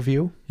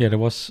overview. Yeah, there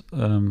was.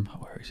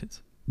 Where is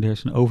it?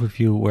 There's an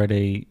overview where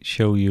they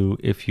show you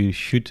if you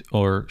should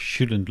or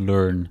shouldn't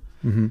learn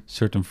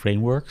certain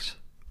frameworks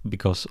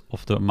because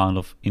of the amount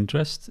of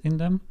interest in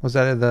them. Was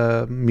that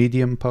the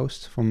Medium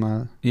post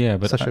from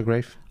Sasha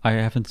Grave? I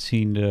haven't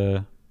seen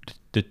the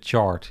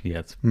chart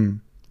yet.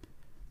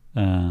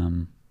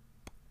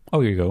 Oh,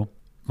 here you go.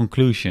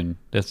 Conclusion.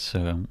 That's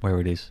where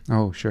it is.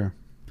 Oh, sure.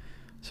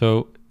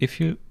 So if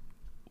you...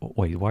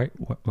 Wait,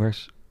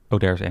 where's... Oh,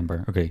 there's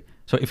Ember. Okay.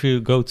 So if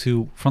you go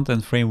to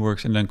front-end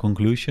frameworks and then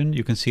conclusion,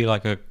 you can see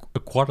like a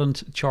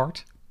quadrant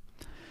chart.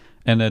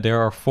 And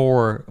there are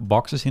 4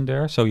 boxes in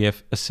there. So you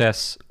have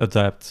assess,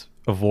 adapt,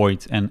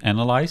 avoid, and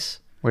analyze.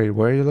 Wait,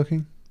 where are you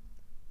looking?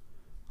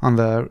 On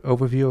the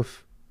overview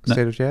of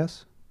State of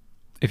JS?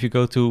 If you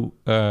go to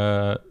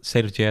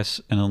State of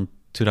JS and on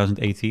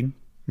 2018,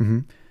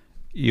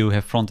 you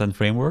have front-end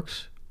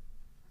frameworks.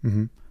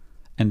 And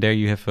there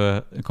you have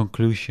a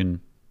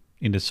conclusion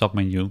in the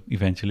submenu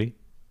eventually.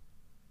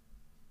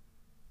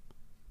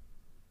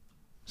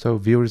 So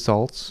view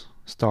results,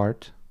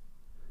 start.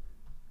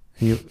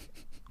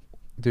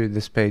 Dude,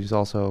 this page is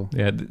also...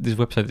 Yeah, this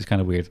website is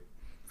kind of weird.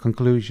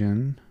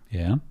 Conclusion.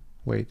 Yeah.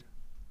 Wait.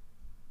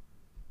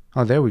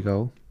 Oh, there we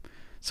go.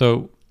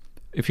 So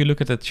if you look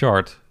at that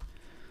chart,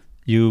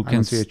 you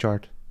can see a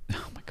chart.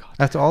 Oh my God.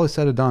 After all is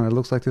said and done, it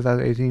looks like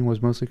 2018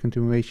 was mostly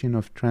continuation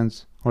of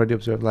trends already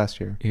observed last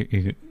year.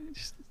 Here,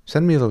 just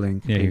send me the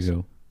link, Yeah, please. Here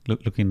you go.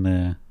 Look in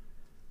the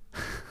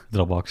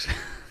Dropbox.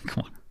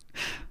 Come on.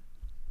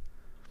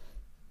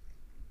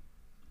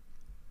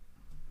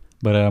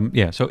 But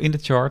yeah, so in the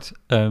chart,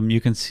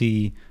 you can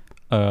see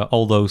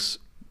all those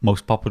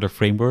most popular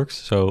frameworks.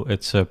 So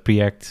it's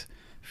Preact,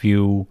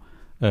 Vue,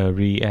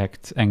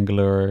 React,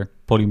 Angular,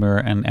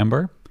 Polymer, and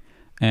Ember.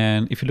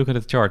 And if you look at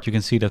the chart, you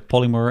can see that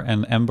Polymer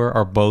and Ember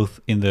are both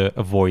in the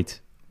avoid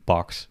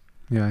box.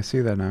 Yeah, I see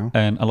that now.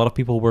 And a lot of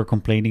people were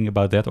complaining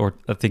about that, or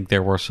I think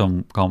there were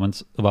some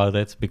comments about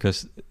that,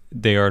 because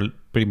they are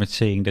pretty much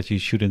saying that you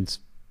shouldn't,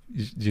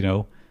 you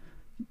know,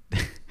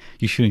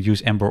 you shouldn't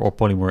use Ember or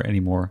Polymer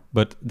anymore.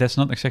 But that's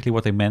not exactly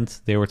what they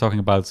meant. They were talking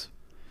about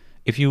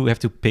if you have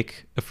to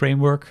pick a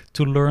framework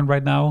to learn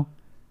right now,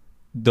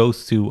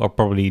 those two are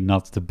probably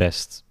not the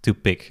best to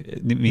pick.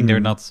 I mean, they're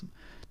not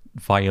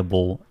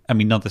viable. I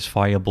mean, not as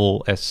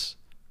viable as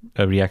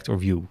a React or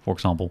Vue, for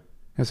example.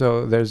 And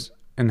so there's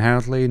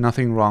inherently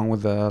nothing wrong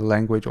with the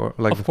language or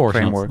like of course the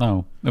framework. Not,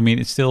 no, I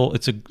mean still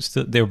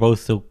they're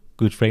both still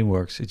good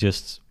frameworks. It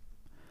just,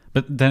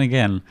 but then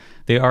again,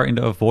 they are in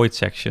the avoid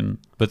section.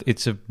 But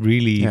it's a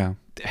really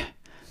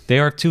they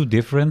are too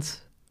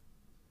different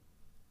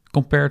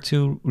compared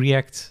to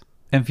React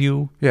and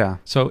Vue. Yeah.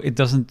 So it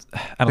doesn't. I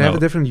don't know. They have a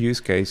different use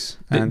case.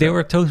 They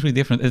were totally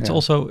different. It's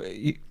also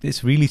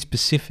it's really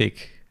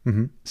specific.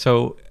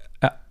 So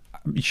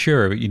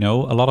sure, you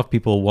know, a lot of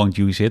people won't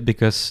use it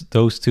because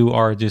those two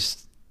are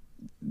just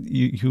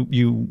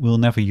you will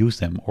never use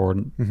them or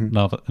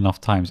not enough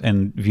times.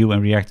 And Vue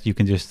and React, you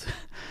can just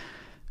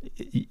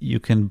you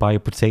can buy a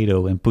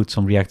potato and put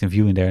some React and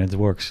Vue in there and it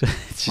works.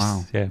 It's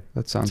just,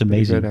 that sounds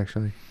amazing. Good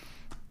actually.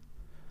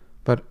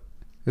 But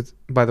it's,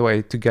 by the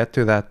way, to get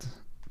to that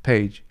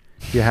page,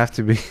 you have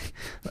to be.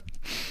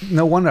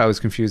 No wonder I was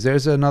confused.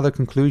 There's another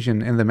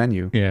conclusion in the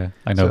menu. Yeah,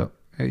 I know.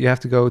 So, you have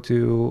to go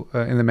to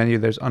in the menu.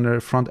 There's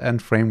under front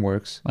end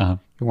frameworks.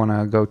 You want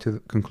to go to the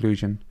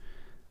conclusion.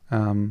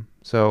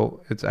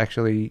 So it's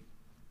actually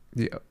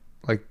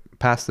like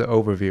past the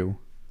overview.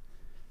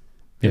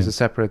 There's a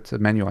separate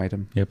menu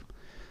item. Yep.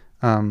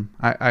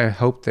 I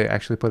hope they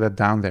actually put that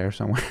down there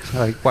somewhere.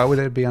 Like, why would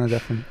it be on a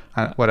different?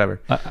 Whatever.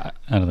 I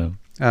don't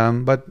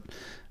know. But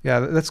yeah,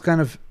 that's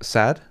kind of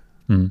sad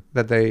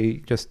that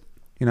they just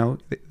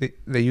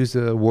they use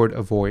the word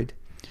avoid.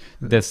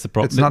 That's the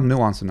problem. It's not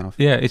nuanced enough.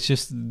 Yeah, it's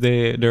just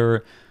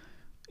they're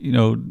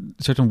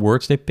certain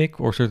words they pick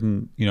or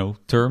certain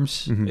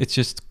terms. It's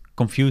just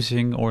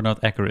confusing or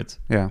not accurate.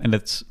 Yeah, and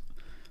that's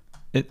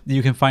it.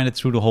 You can find it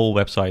through the whole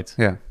website.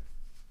 Yeah,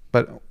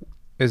 but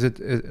is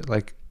it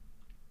like?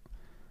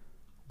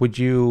 Would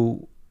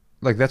you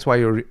like? That's why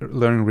you're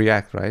learning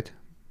React, right?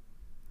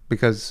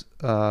 Because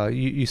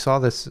you saw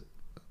this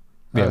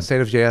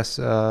State of JS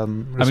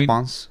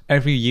response. I mean,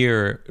 every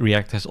year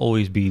React has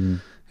always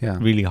been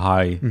really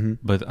high,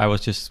 but I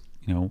was just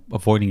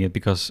avoiding it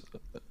because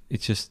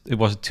it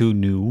was too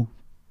new,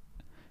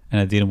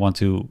 and I didn't want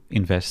to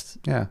invest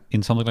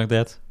in something like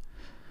that.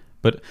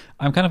 But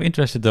I'm kind of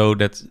interested though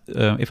that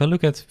if I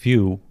look at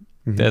Vue,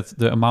 that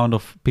the amount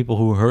of people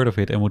who heard of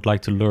it and would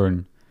like to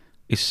learn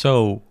is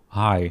so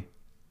high.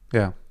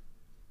 Yeah,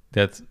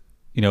 that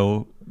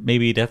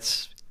maybe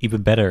that's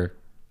even better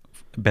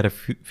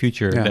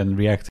future than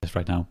React is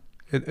right now.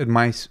 It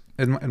might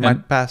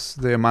pass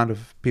the amount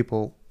of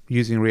people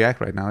using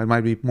React right now. It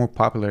might be more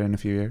popular in a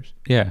few years.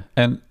 Yeah,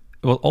 and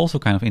what also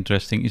kind of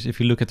interesting is if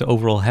you look at the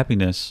overall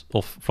happiness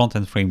of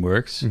front-end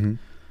frameworks,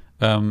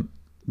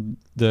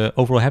 the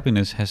overall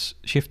happiness has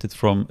shifted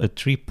from a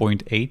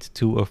 3.8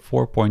 to a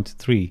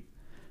 4.3.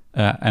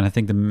 And I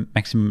think the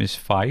maximum is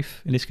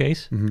 5 in this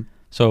case.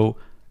 So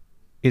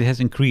it has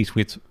increased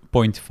with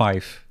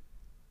 0.5.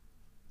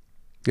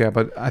 Yeah,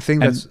 but I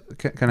think that's...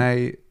 Can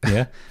I...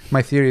 Yeah.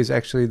 My theory is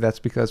actually that's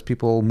because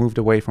people moved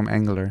away from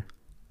Angular.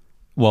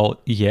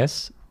 Well,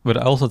 yes, but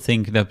I also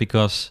think that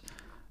because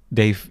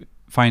they've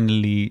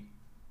finally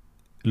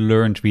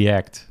learned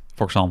React,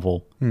 for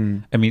example.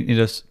 I mean, in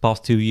the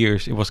past 2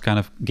 years, it was kind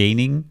of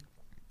gaining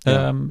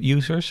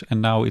users,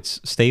 and now it's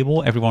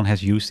stable. Everyone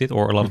has used it,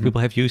 or a lot of people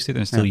have used it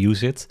and still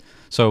use it.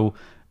 So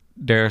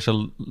there's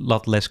a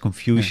lot less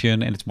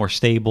confusion, and it's more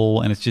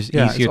stable, and it's just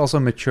easier. It's also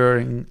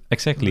maturing.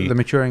 Exactly. The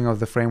maturing of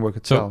the framework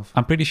itself. So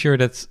I'm pretty sure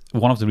that's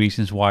one of the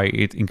reasons why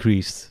it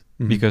increased,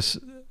 because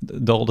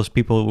all those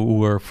people who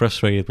were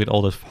frustrated with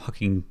all those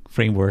fucking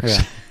frameworks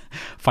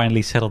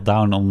finally settled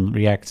down on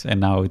React, and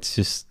now it's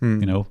just,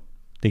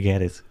 they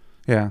get it.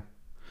 Yeah.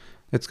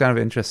 It's kind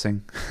of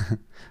interesting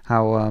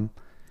how,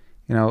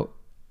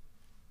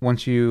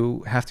 once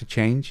you have to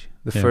change,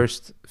 the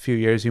first few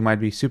years you might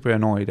be super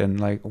annoyed and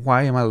like,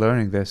 why am I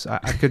learning this?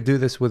 I could do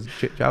this with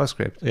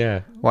JavaScript.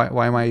 Yeah.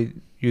 Why am I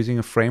using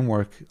a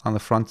framework on the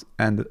front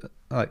end?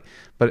 But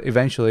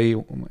eventually,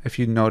 if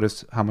you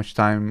notice how much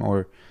time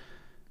or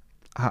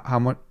how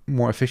much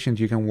more efficient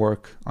you can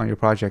work on your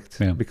project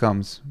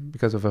becomes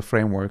because of a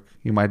framework,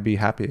 you might be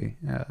happy.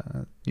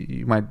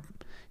 You might,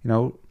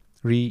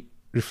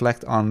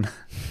 reflect on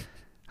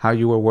how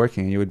you were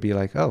working. You would be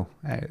like, oh,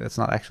 hey, that's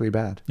not actually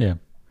bad. Yeah.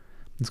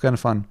 It's kind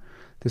of fun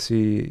to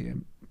see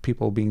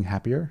people being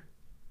happier.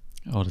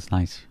 Oh, that's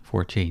nice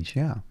for a change.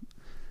 Yeah.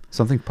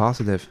 Something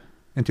positive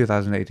in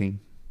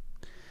 2018.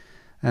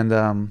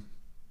 And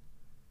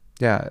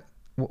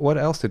what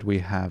else did we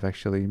have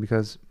actually?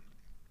 Because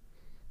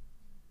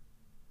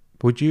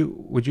would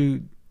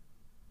you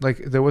like,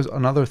 there was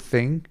another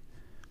thing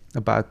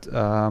about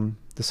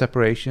the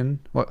separation.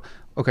 Well,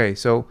 okay,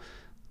 so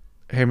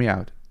hear me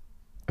out.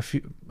 A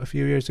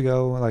few years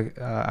ago, like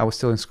I was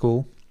still in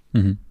school.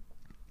 Mm-hmm.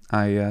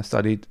 I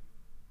studied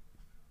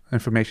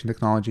information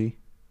technology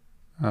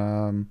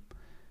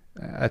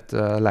at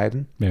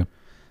Leiden. Yeah.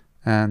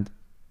 And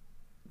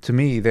to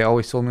me, they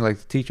always told me, like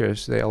the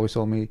teachers, they always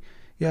told me,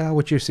 yeah,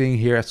 what you're seeing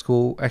here at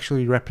school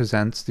actually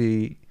represents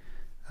the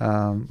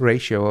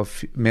ratio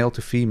of male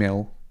to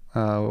female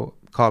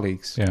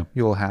colleagues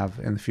you will have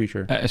in the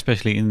future.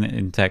 Especially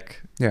in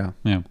tech. Yeah.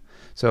 Yeah.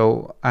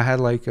 So I had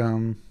like, I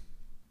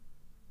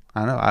don't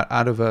know,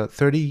 out of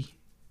 30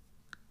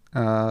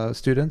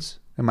 students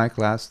in my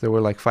class, there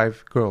were like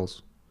 5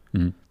 girls.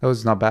 Mm. That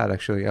was not bad,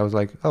 actually. I was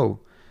like, oh,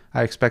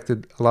 I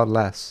expected a lot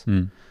less.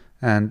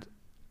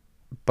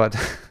 But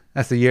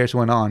as the years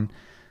went on,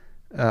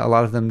 a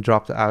lot of them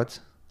dropped out.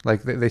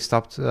 Like they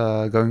stopped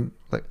going,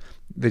 like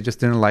they just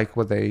didn't like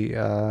what they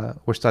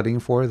were studying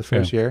for the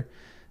first year.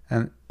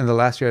 And in the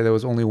last year, there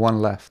was only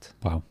 1 left.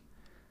 Wow.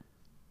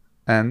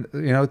 And,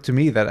 you know, to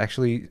me, that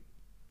actually,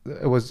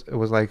 it was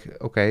like,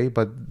 okay,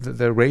 but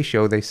the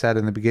ratio they said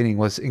in the beginning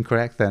was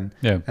incorrect then.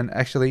 Yeah. And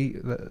actually,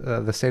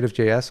 the State of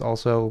JS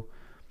also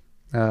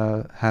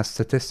has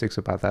statistics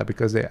about that,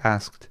 because they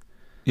asked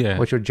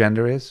what your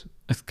gender is.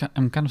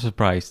 I'm kind of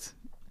surprised.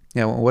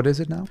 Yeah, well, what is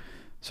it now?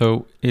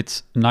 So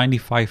it's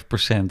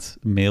 95%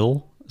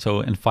 male.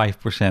 So and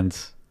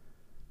 5%.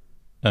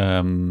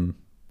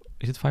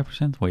 Is it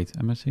 5%? Wait,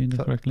 am I saying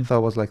that correctly? I thought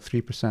it was like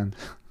 3%.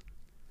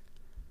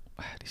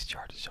 This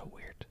chart is so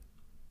weird.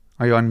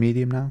 Are you on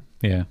Medium now?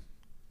 Yeah.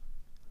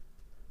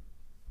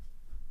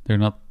 They're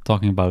not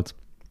talking about.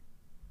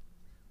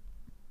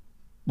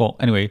 Well,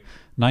 anyway,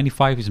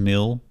 95 is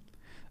male,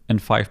 and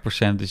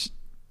 5% is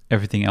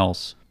everything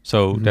else.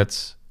 So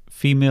that's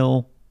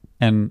female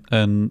and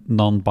a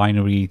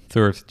non-binary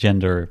third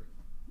gender,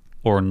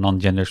 or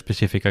non-gender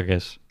specific, I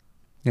guess.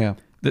 Yeah.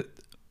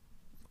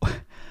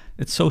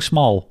 It's so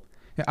small.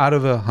 Yeah, out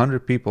of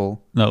 100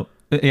 people. No.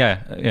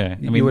 Yeah. I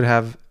mean, you would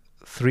have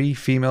 3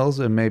 females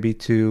and maybe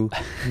 2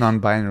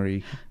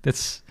 non-binary.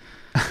 That's.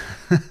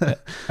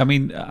 I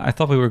mean, I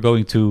thought we were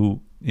going to,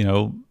 you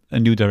know, a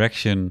new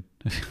direction.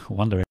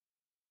 One direction.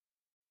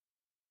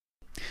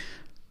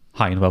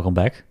 Hi and welcome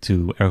back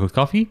to Aircode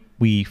Coffee.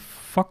 We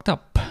fucked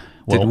up.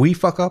 Well, did we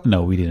fuck up?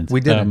 No, we didn't.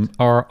 We didn't.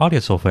 Our audio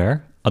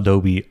software,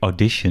 Adobe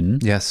Audition.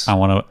 Yes. I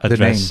want to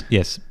address.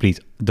 Yes, please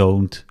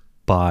don't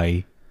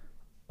buy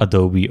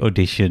Adobe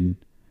Audition,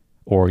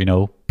 or, you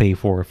know, pay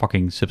for a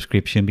fucking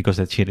subscription, because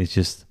that shit is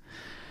just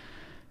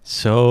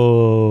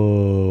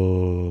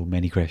so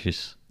many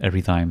crashes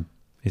every time.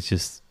 It's a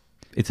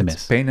mess.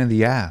 It's pain in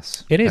the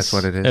ass. It is. That's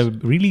what it is. A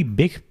really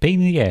big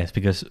pain in the ass,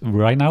 because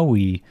right now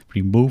we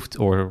removed,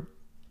 or,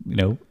 you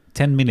know,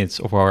 10 minutes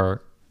of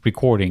our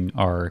recording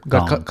are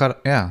gone.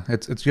 Cut, yeah,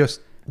 it's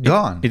just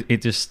gone.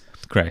 It just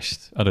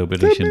crashed. Adobe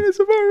Audition. 10 minutes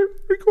of our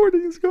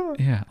recording is gone.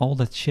 Yeah, all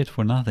that shit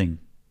for nothing.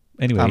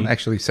 Anyway. I'm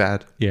actually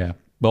sad. Yeah.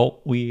 Well,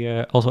 we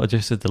also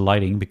adjusted the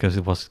lighting because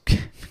it was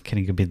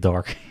getting a bit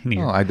dark in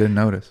here. Oh, I didn't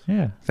notice.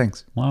 Yeah.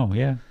 Thanks. Wow,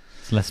 yeah.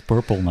 It's less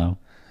purple now.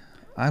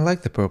 I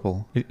like the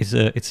purple.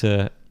 It's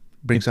a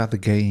brings out the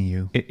gay in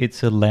you.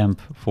 It's a lamp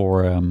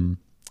for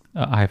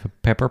I have a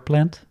pepper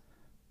plant.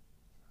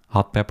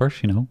 Hot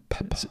peppers, you know.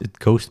 It's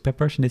ghost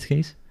peppers in this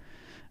case.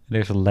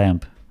 There's a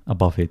lamp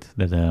above it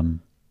that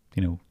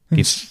you know,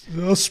 it's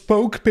a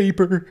spoke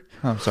paper.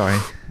 I'm sorry.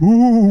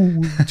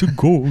 Ooh, it's a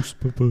ghost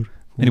pepper.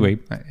 Anyway,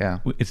 yeah,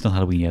 it's not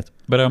Halloween yet.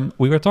 But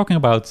we were talking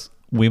about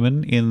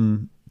women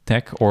in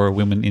tech, or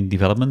women in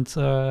development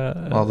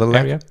well, the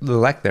area. The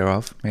lack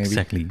thereof, maybe.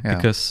 Exactly,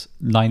 because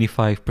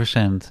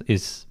 95%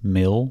 is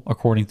male,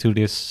 according to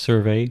this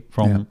survey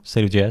from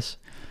State of JS,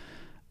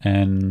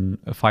 and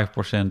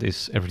 5%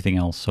 is everything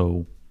else.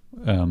 So,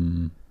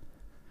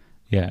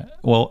 yeah.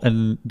 Well,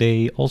 and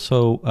they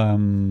also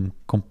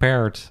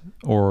compared,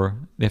 or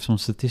they have some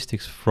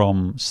statistics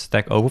from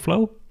Stack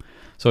Overflow.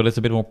 So that's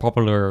a bit more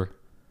popular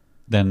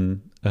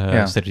than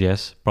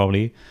State.js,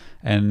 probably.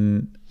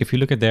 And if you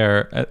look at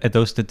at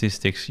those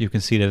statistics, you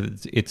can see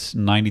that it's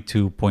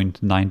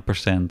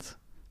 92.9%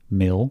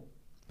 male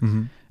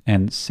and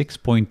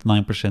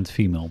 6.9%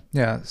 female.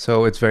 Yeah,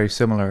 so it's very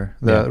similar.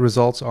 The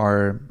results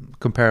are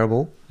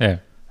comparable. Yeah.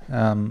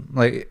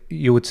 Like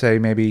you would say,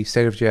 maybe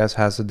State.js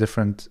has a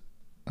different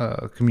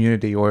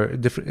community, or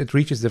it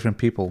reaches different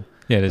people.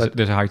 Yeah,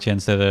 there's a high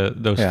chance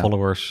that those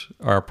followers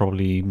are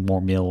probably more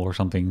male or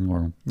something.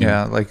 Or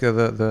like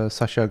the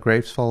Sasha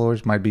Graves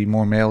followers might be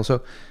more male.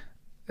 So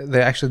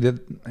they actually did.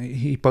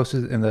 He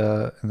posted in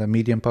the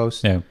Medium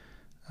post. Yeah,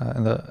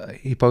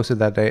 he posted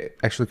that they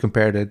actually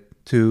compared it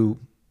to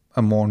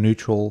a more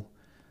neutral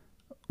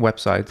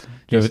website.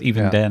 Yeah, but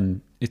even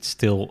then, it's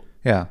still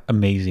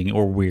amazing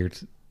or weird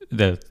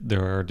that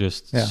there are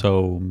just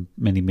so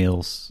many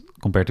males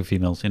compared to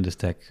females in this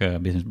tech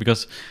business,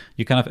 because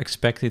you kind of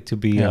expect it to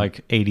be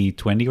like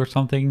 80-20 or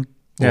something.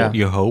 Or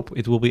you hope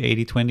it will be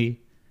 80-20.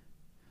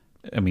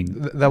 I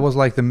mean, that was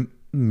like the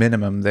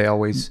minimum. They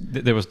always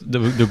there was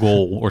the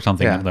goal or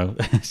something. I don't know.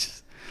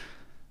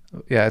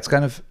 Yeah, it's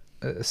kind of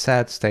a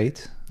sad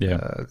state.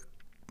 Yeah.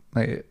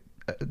 Like,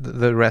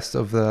 the rest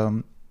of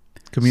the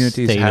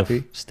community is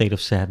happy. State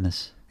of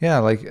sadness. Yeah,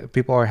 like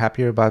people are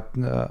happier about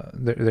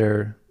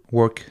their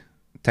work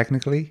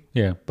technically.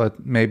 Yeah.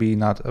 But maybe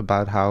not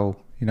about how,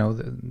 you know,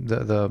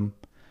 the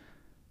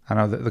I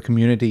don't know, the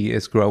community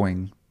is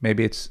growing.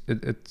 Maybe it's I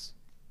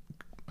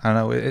don't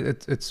know,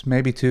 it's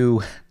maybe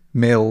too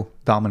male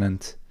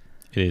dominant.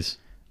 It is.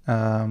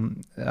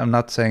 I'm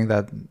not saying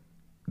that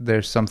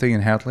there's something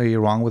inherently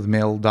wrong with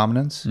male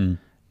dominance,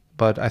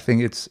 but I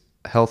think it's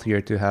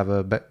healthier to have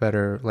a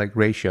better like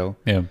ratio.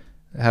 Yeah.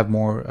 Have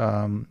more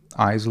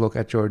eyes look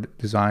at your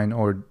design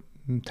or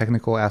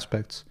technical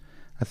aspects.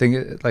 I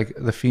think like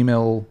the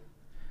female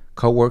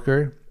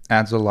coworker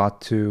adds a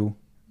lot to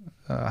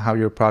how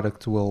your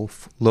product will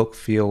look,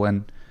 feel,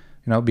 and,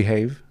 you know,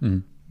 behave.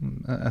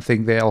 I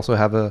think they also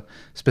have a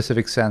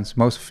specific sense.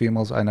 Most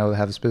females I know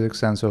have a specific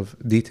sense of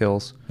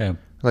details. Yeah.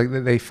 Like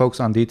they focus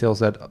on details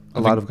that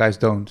a lot of guys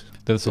don't.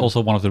 That's also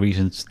one of the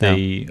reasons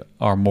they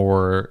are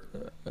more,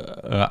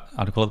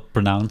 how do you call it,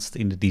 pronounced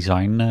in the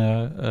design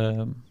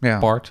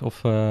part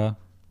of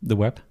the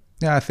web.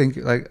 Yeah, I think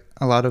like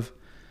a lot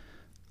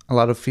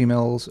of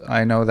females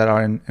I know that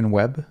are in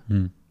web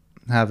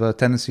have a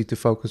tendency to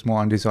focus more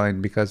on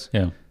design because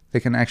they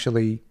can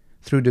actually,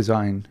 through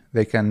design,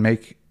 they can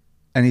make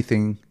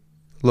anything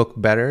look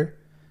better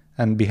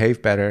and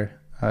behave better,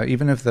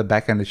 even if the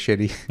backend is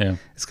shitty. Yeah.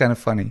 It's kind of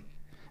funny.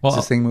 Well, is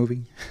this thing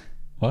moving?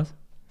 What?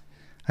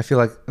 I feel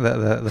like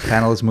the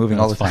panel is moving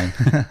all the time.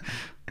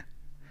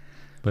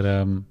 But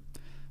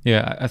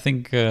yeah, I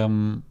think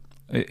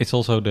it's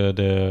also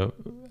the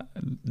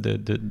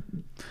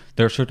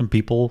there are certain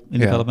people in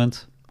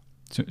development,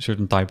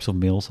 certain types of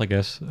males, I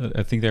guess.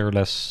 I think they're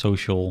less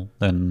social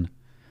than,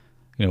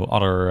 you know,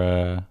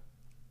 other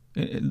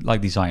like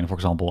design, for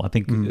example. I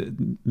think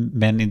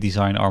men in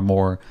design are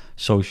more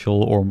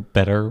social or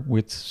better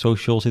with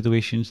social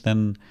situations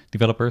than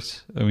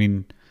developers. I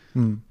mean,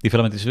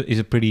 development is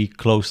a pretty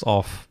closed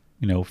off,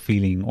 you know,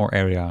 feeling or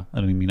area.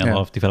 I mean, a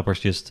lot of developers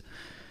just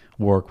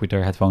work with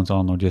their headphones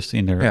on or just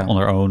in their on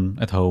their own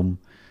at home,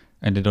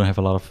 and they don't have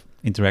a lot of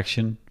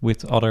interaction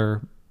with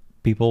other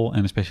people,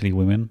 and especially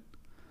women.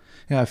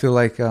 Yeah, I feel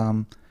like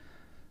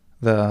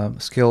the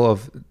skill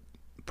of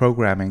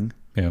programming.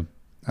 Yeah.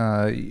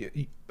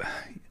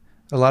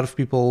 A lot of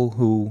people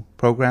who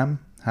program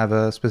have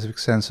a specific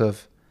sense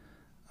of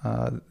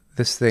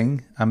this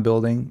thing I'm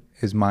building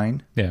is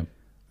mine. Yeah.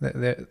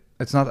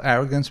 It's not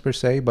arrogance per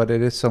se, but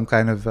it is some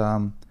kind of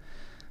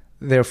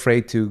they're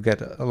afraid to get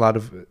a lot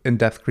of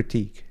in-depth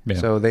critique. Yeah.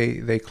 So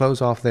they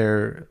close off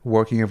their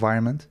working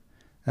environment,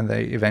 and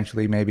they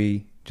eventually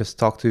maybe just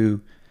talk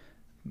to,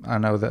 I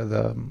don't know,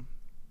 the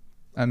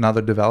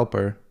another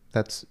developer.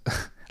 That's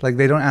like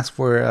they don't ask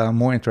for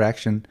more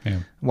interaction. Yeah.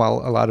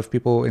 While a lot of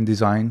people in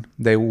design,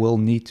 they will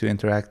need to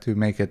interact to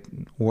make it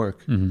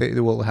work. Mm-hmm. They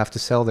will have to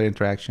sell their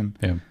interaction.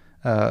 Yeah.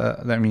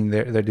 I mean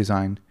their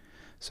design.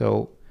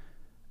 So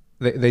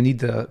they need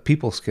the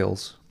people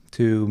skills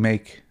to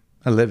make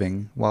a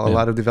living, while a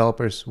lot of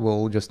developers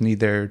will just need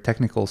their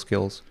technical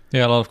skills.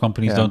 Yeah, a lot of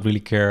companies don't really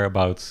care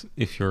about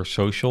if you're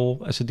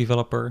social as a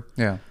developer.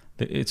 Yeah.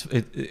 As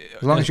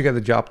long as you get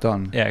the job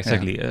done. Yeah,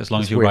 exactly. Yeah. As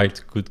long as you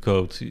write good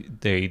code,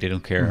 they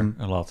don't care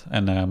a lot.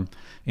 And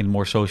in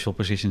more social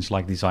positions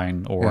like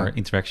design or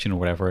interaction or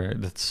whatever,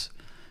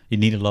 you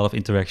need a lot of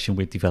interaction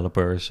with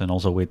developers and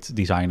also with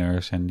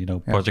designers and, you know,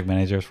 project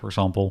managers, for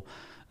example.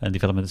 And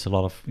development is a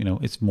lot of, you know,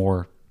 it's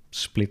more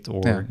split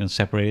or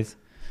separated.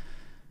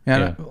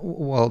 Yeah,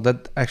 well,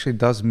 that actually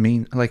does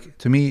mean, like,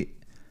 to me,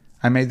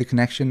 I made the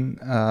connection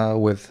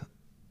with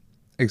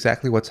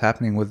exactly what's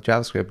happening with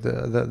JavaScript.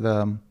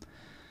 The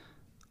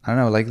I don't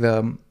know, like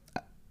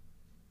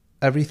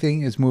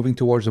everything is moving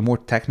towards a more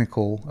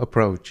technical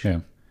approach. Yeah.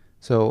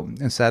 So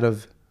instead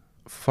of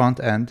front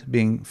end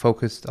being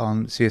focused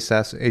on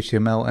CSS,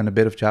 HTML, and a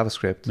bit of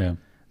JavaScript,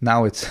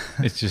 now it's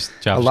just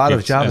JavaScript, a lot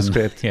of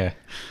JavaScript.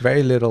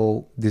 Very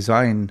little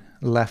design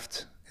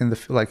left in the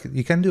like.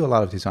 You can do a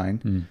lot of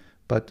design,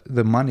 but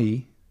the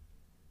money,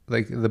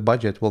 like the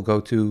budget, will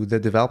go to the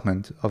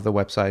development of the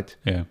website.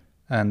 Yeah.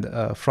 And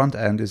front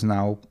end is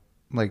now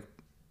like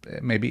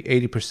maybe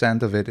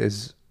 80% of it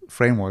is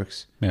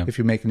frameworks. Yeah. If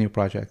you make a new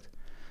project,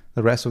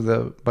 the rest of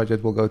the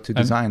budget will go to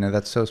design, and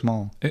that's so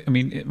small. I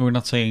mean, we're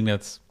not saying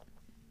that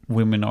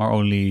women are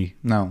only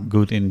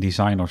good in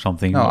design or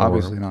something. No,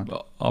 obviously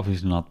not.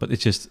 Obviously not. But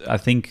it's just, I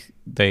think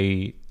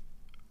a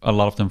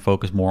lot of them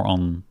focus more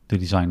on the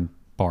design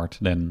part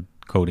than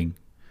coding.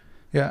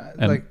 Yeah,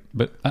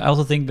 but I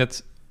also think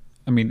that,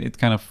 I mean,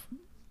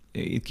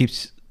 it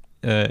keeps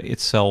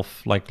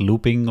itself like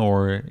looping,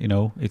 or, you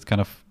know, it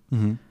kind of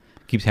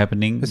keeps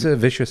happening. It's a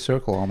vicious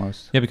circle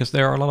almost. Yeah, because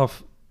there are a lot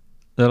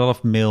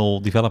of male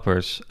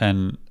developers,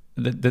 and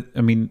that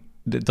I mean,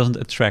 that doesn't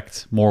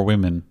attract more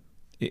women.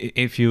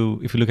 If you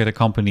look at a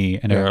company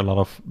and there are a lot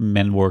of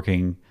men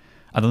working,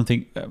 I don't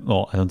think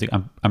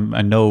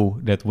I know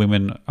that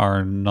women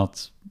are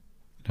not,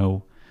 you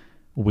know,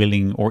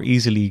 willing or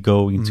easily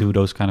go into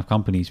those kind of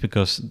companies,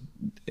 because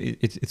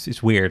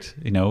it's weird,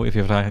 you know, if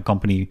you have like a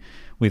company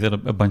with a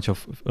bunch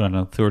of, I don't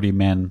know, 30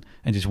 men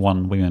and just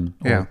 1 woman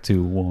or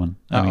 2 women.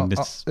 I mean,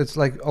 it's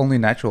like only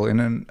natural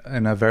in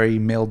a very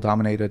male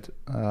dominated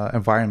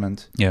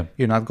environment. Yeah,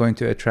 you're not going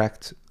to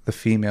attract the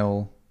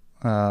female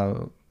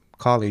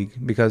colleague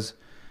because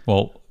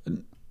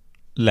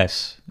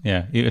less.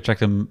 Yeah, you attract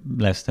them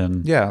less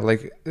than. Yeah,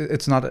 like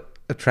it's not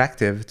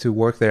attractive to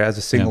work there as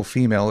a single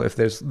female if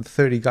there's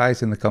 30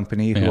 guys in the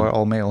company who are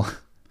all male.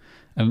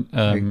 And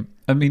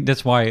I mean,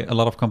 that's why a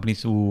lot of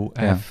companies who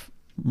have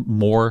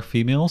more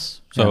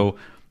females, so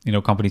you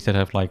know, companies that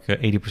have like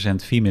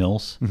 80%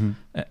 females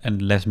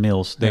and less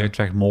males, they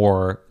attract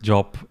more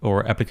job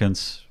or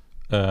applicants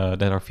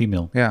that are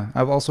female. Yeah,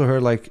 I've also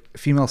heard like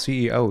female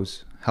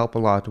CEOs help a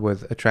lot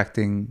with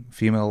attracting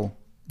female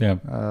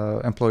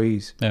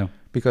employees. Yeah,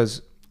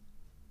 because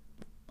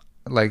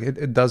like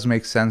it does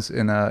make sense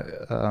in a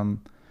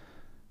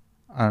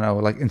I don't know,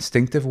 like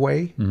instinctive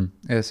way.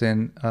 As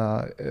in,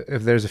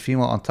 if there's a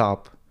female on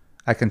top,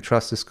 I can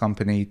trust this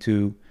company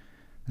to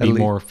be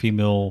more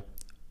female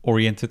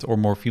oriented or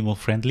more female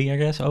friendly, I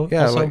guess.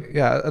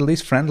 At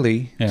least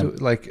friendly. Yeah. To,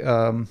 like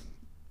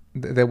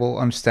they will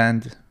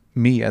understand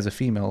me as a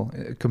female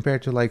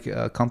compared to like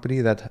a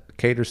company that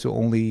caters to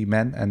only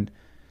men, and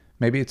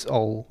maybe it's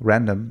all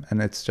random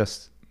and it's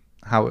just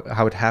how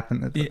it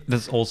happened. Yeah,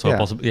 that's also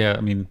possible. Yeah,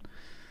 I mean,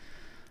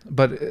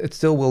 but it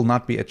still will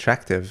not be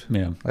attractive.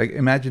 Yeah, like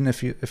imagine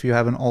if you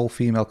have an all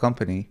female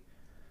company.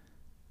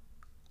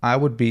 I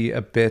would be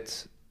a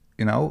bit,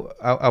 you know,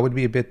 I would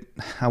be a bit,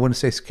 I wouldn't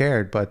say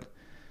scared, but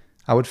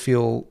I would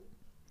feel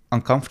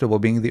uncomfortable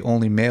being the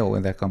only male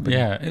in that company.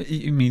 Yeah,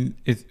 I mean,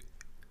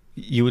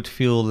 you would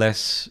feel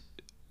less,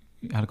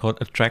 how to call it,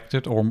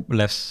 attracted, or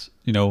less,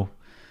 you know,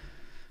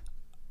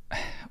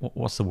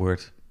 what's the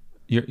word?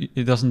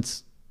 It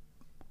doesn't,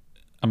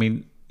 I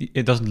mean,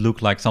 it doesn't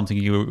look like something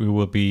you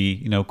will be,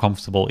 you know,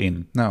 comfortable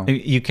in. No.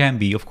 You can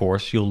be, of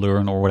course, you'll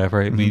learn or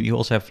whatever. I mean, you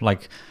also have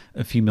like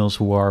females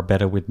who are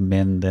better with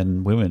men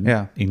than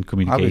women in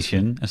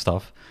communication and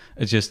stuff.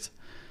 It's just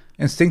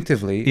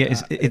instinctively. Yeah,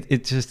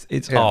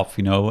 it's off,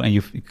 you know, and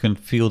you can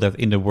feel that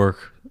in the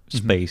work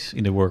space,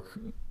 in the work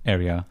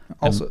area.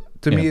 Also,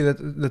 to me,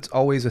 that's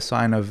always a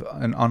sign of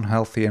an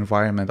unhealthy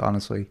environment,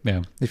 honestly.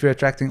 Yeah. If you're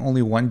attracting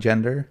only one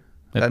gender,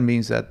 that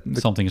means that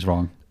something is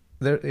wrong.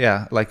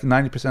 Like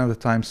 90% of the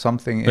time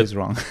something is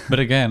wrong. But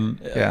again,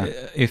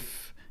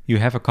 if you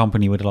have a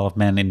company with a lot of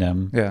men in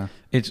them,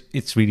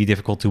 it's really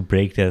difficult to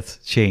break that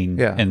chain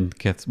and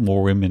get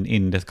more women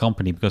in that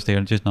company because they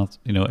are just not,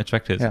 you know,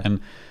 attracted.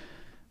 And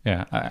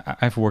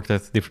I've worked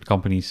at different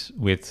companies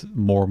with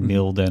more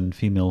male than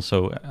female,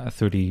 so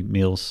 30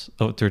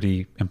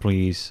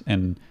 employees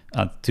and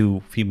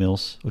 2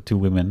 females or 2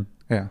 women.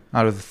 Yeah,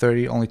 out of the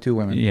 30, only 2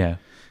 women. Yeah,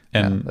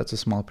 and that's a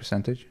small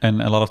percentage.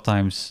 And a lot of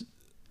times,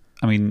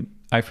 I mean,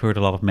 I've heard a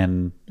lot of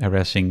men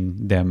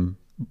harassing them.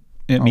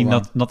 I mean,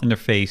 not in their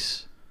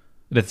face.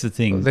 That's the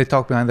thing. They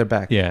talk behind their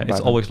back. Yeah,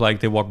 it's always like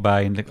they walk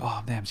by and like,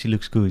 oh, damn, she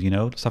looks good, you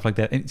know, stuff like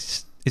that. And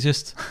it's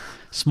just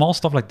small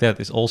stuff like that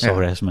is also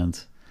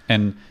harassment.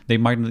 And they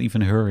might not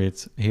even hear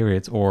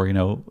it, or, you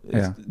know,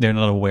 they're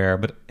not aware.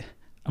 But,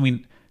 I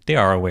mean, they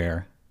are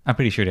aware. I'm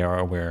pretty sure they are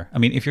aware. I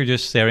mean, if you're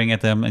just staring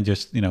at them and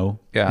just, you know...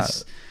 Yeah,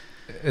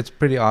 it's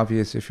pretty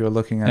obvious if you're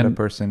looking at a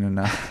person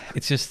and...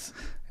 it's just...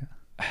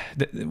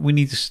 We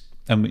need to...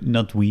 I mean,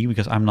 not we,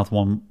 because I'm not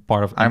one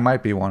part of... I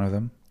might be one of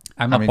them.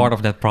 I'm not part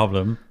of that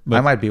problem. But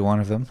I might be one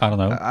of them. I don't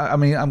know. I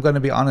mean, I'm going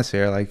to be honest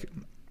here. Like,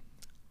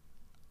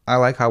 I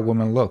like how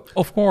women look.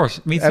 Of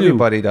course, me too.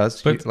 Everybody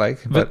does. But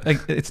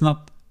it's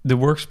not... The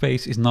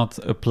workspace is not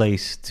a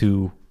place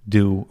to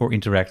do or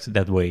interact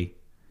that way.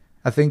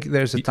 I think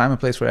there's a time and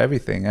place for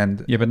everything,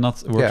 and but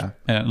not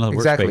not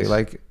exactly. Workspace.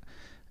 Like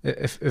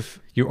if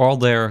you're all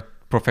there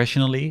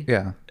professionally,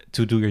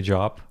 to do your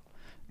job,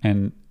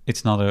 and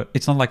it's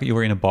not like you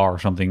were in a bar or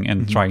something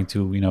and trying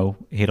to, you know,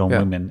 hit on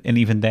women, and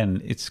even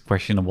then it's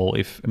questionable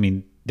if, I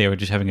mean, they were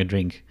just having a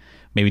drink,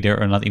 maybe they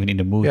are not even in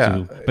the mood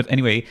to. But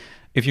anyway,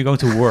 if you go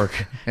to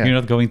work, you're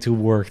not going to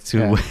work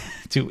to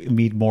to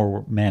meet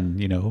more men,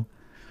 you know.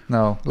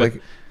 No,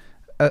 like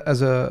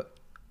as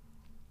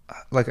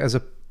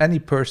any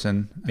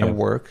person at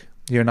work,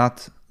 you're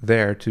not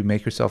there to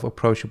make yourself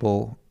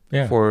approachable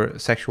for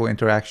sexual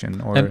interaction.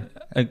 Or and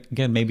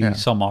again, maybe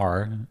some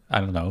are.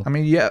 I don't know. I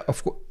mean,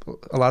 of course,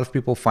 a lot of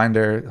people find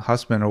their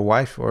husband or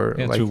wife or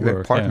like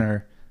their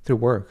partner through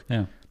work.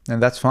 Yeah,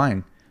 and that's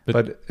fine.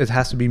 But it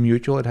has to be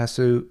mutual. It has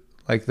to,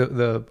 like,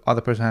 the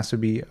other person has to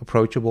be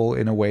approachable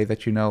in a way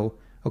that, you know,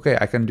 okay,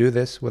 I can do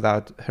this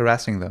without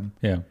harassing them.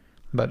 Yeah,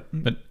 but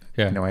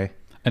anyway,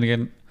 and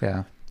again,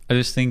 I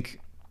just think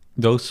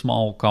those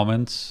small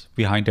comments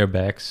behind their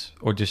backs,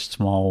 or just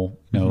small,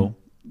 you know,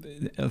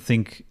 I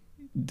think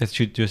that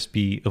should just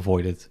be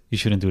avoided. You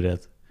shouldn't do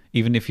that.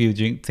 Even if you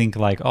think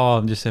like, oh,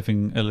 I'm just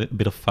having a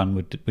bit of fun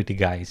with the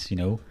guys, you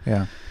know.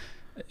 Yeah,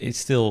 it's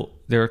still,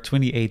 there are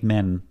 28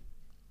 men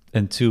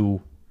and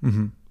 2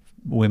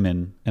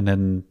 women, and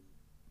then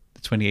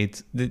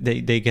 28,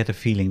 they get a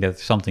feeling that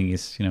something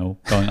is,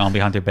 going on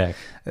behind their back.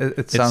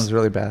 It sounds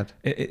really bad.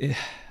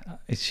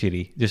 It's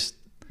shitty. Just,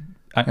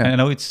 I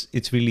know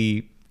it's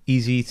really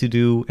easy to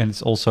do, and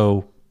it's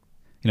also,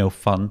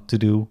 fun to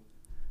do,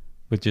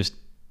 but just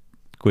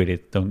quit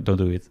it. Don't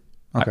do it.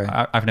 Okay.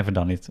 I've never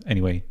done it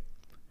anyway.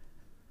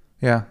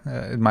 Yeah,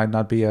 it might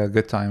not be a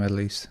good time at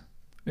least.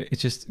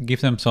 It's just give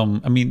them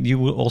some. I mean,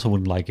 you also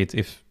wouldn't like it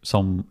if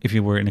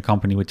you were in a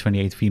company with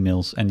 28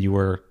 females and you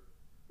were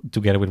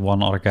together with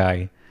one other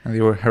guy. And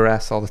you were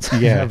harassed all the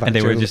time. Yeah, and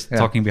they were just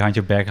talking behind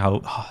your back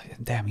how, oh,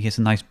 damn, he has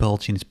a nice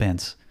bulge in his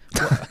pants.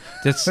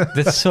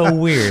 That's so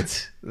weird.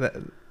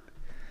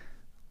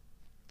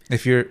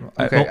 If you're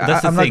okay,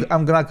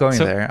 I'm not going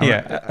there.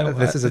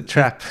 This is a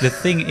trap. The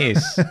thing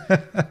is,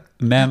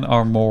 men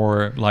are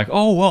more like,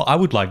 oh well, I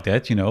would like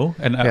that,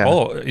 and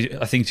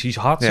I think she's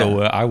hot,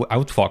 so I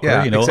would fuck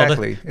her,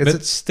 exactly.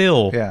 But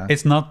still,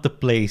 it's not the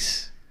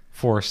place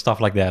for stuff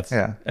like that.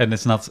 Yeah, and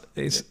it's not.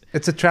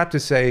 It's a trap to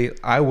say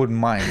I wouldn't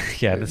mind.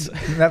 Yeah, that's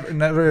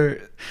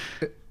never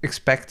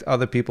expect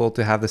other people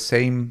to have the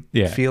same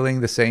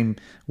feeling, the same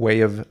way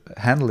of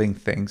handling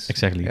things.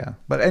 Exactly. Yeah.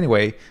 But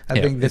anyway,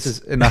 I think this is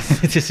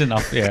enough. It is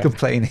enough. Yeah.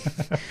 Complaining.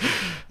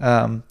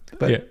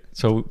 But yeah.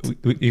 So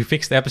you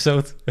fixed the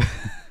episode.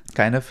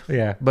 Kind of.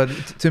 Yeah. But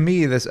to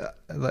me, this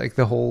like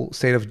the whole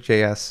State of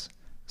JS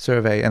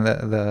survey and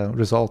the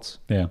results.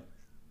 Yeah.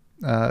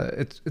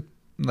 It's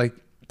like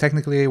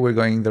technically we're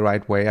going the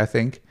right way. I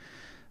think.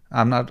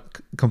 I'm not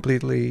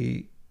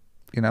completely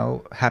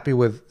happy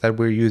with that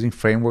we're using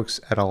frameworks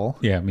at all.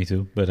 Yeah, me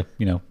too. But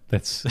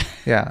that's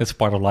that's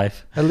part of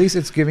life. At least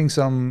it's giving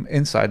some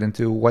insight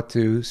into what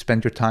to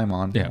spend your time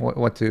on. Yeah.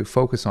 What to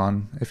focus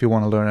on if you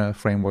want to learn a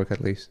framework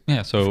at least.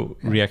 Yeah. So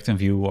React and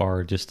Vue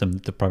are just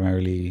the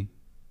primarily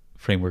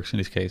frameworks in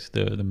this case.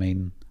 The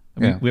main. I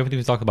mean, we haven't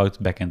even talked about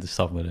backend and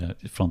stuff, but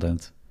front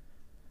end.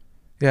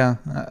 Yeah,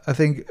 I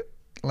think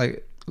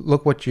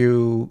look what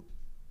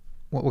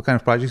what kind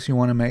of projects you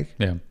want to make.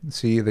 Yeah.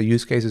 See the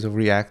use cases of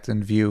React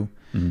and Vue.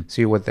 Mm-hmm.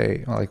 See what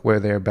they where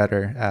they're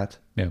better at,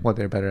 what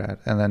they're better at,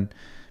 and then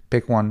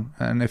pick one.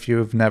 And if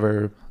you've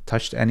never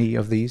touched any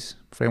of these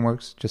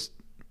frameworks, just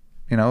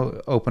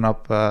open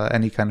up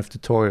any kind of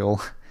tutorial,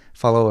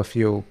 follow a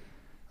few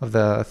of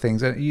the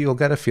things, and you'll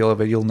get a feel of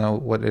it. You'll know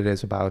what it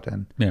is about,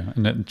 and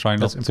then try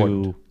not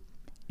to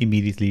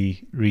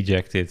immediately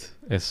reject it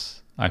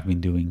as I've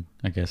been doing,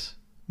 I guess.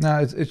 No,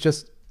 it's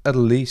just at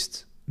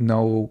least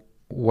know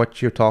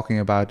what you're talking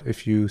about.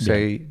 If you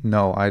say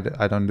no, I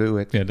don't do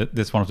it. Yeah,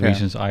 that's one of the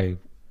reasons I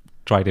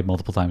tried it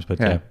multiple times. But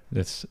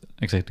that's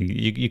exactly,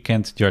 you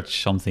can't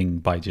judge something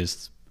by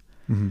just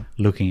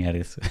looking at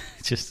it.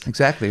 Just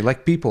exactly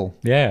like people.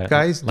 Yeah,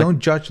 guys, don't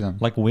judge them.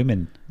 Like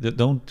women,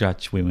 don't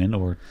judge women,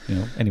 or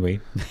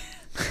anyway.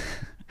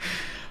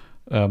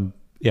 We're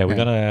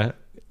gonna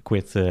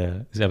quit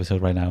this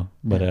episode right now.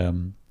 But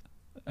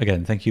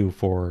again, thank you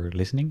for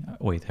listening.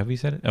 Wait, have we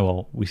said it? Oh,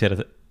 well, we said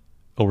it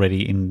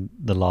already in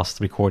the last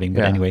recording,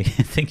 but anyway,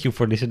 thank you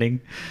for listening.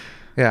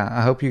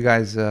 I hope you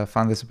guys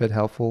found this a bit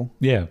helpful.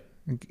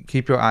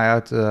 Keep your eye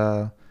out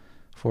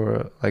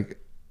for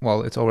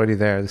it's already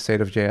there, the State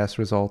of JS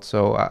results,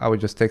 so I would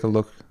just take a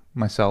look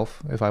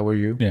myself if I were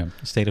you.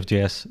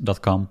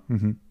 stateofjs.com.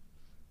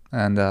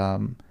 And I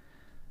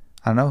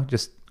don't know,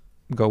 just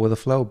go with the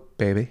flow,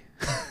 baby.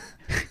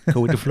 Go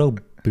with the flow,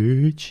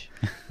 bitch.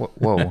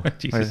 Whoa.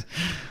 Jesus.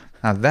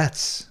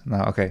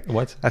 Now okay.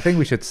 What? I think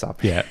we should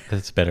stop. Yeah,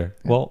 that's better.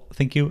 Well,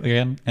 thank you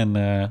again, and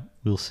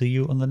we'll see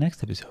you on the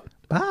next episode.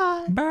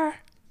 Bye. Bye.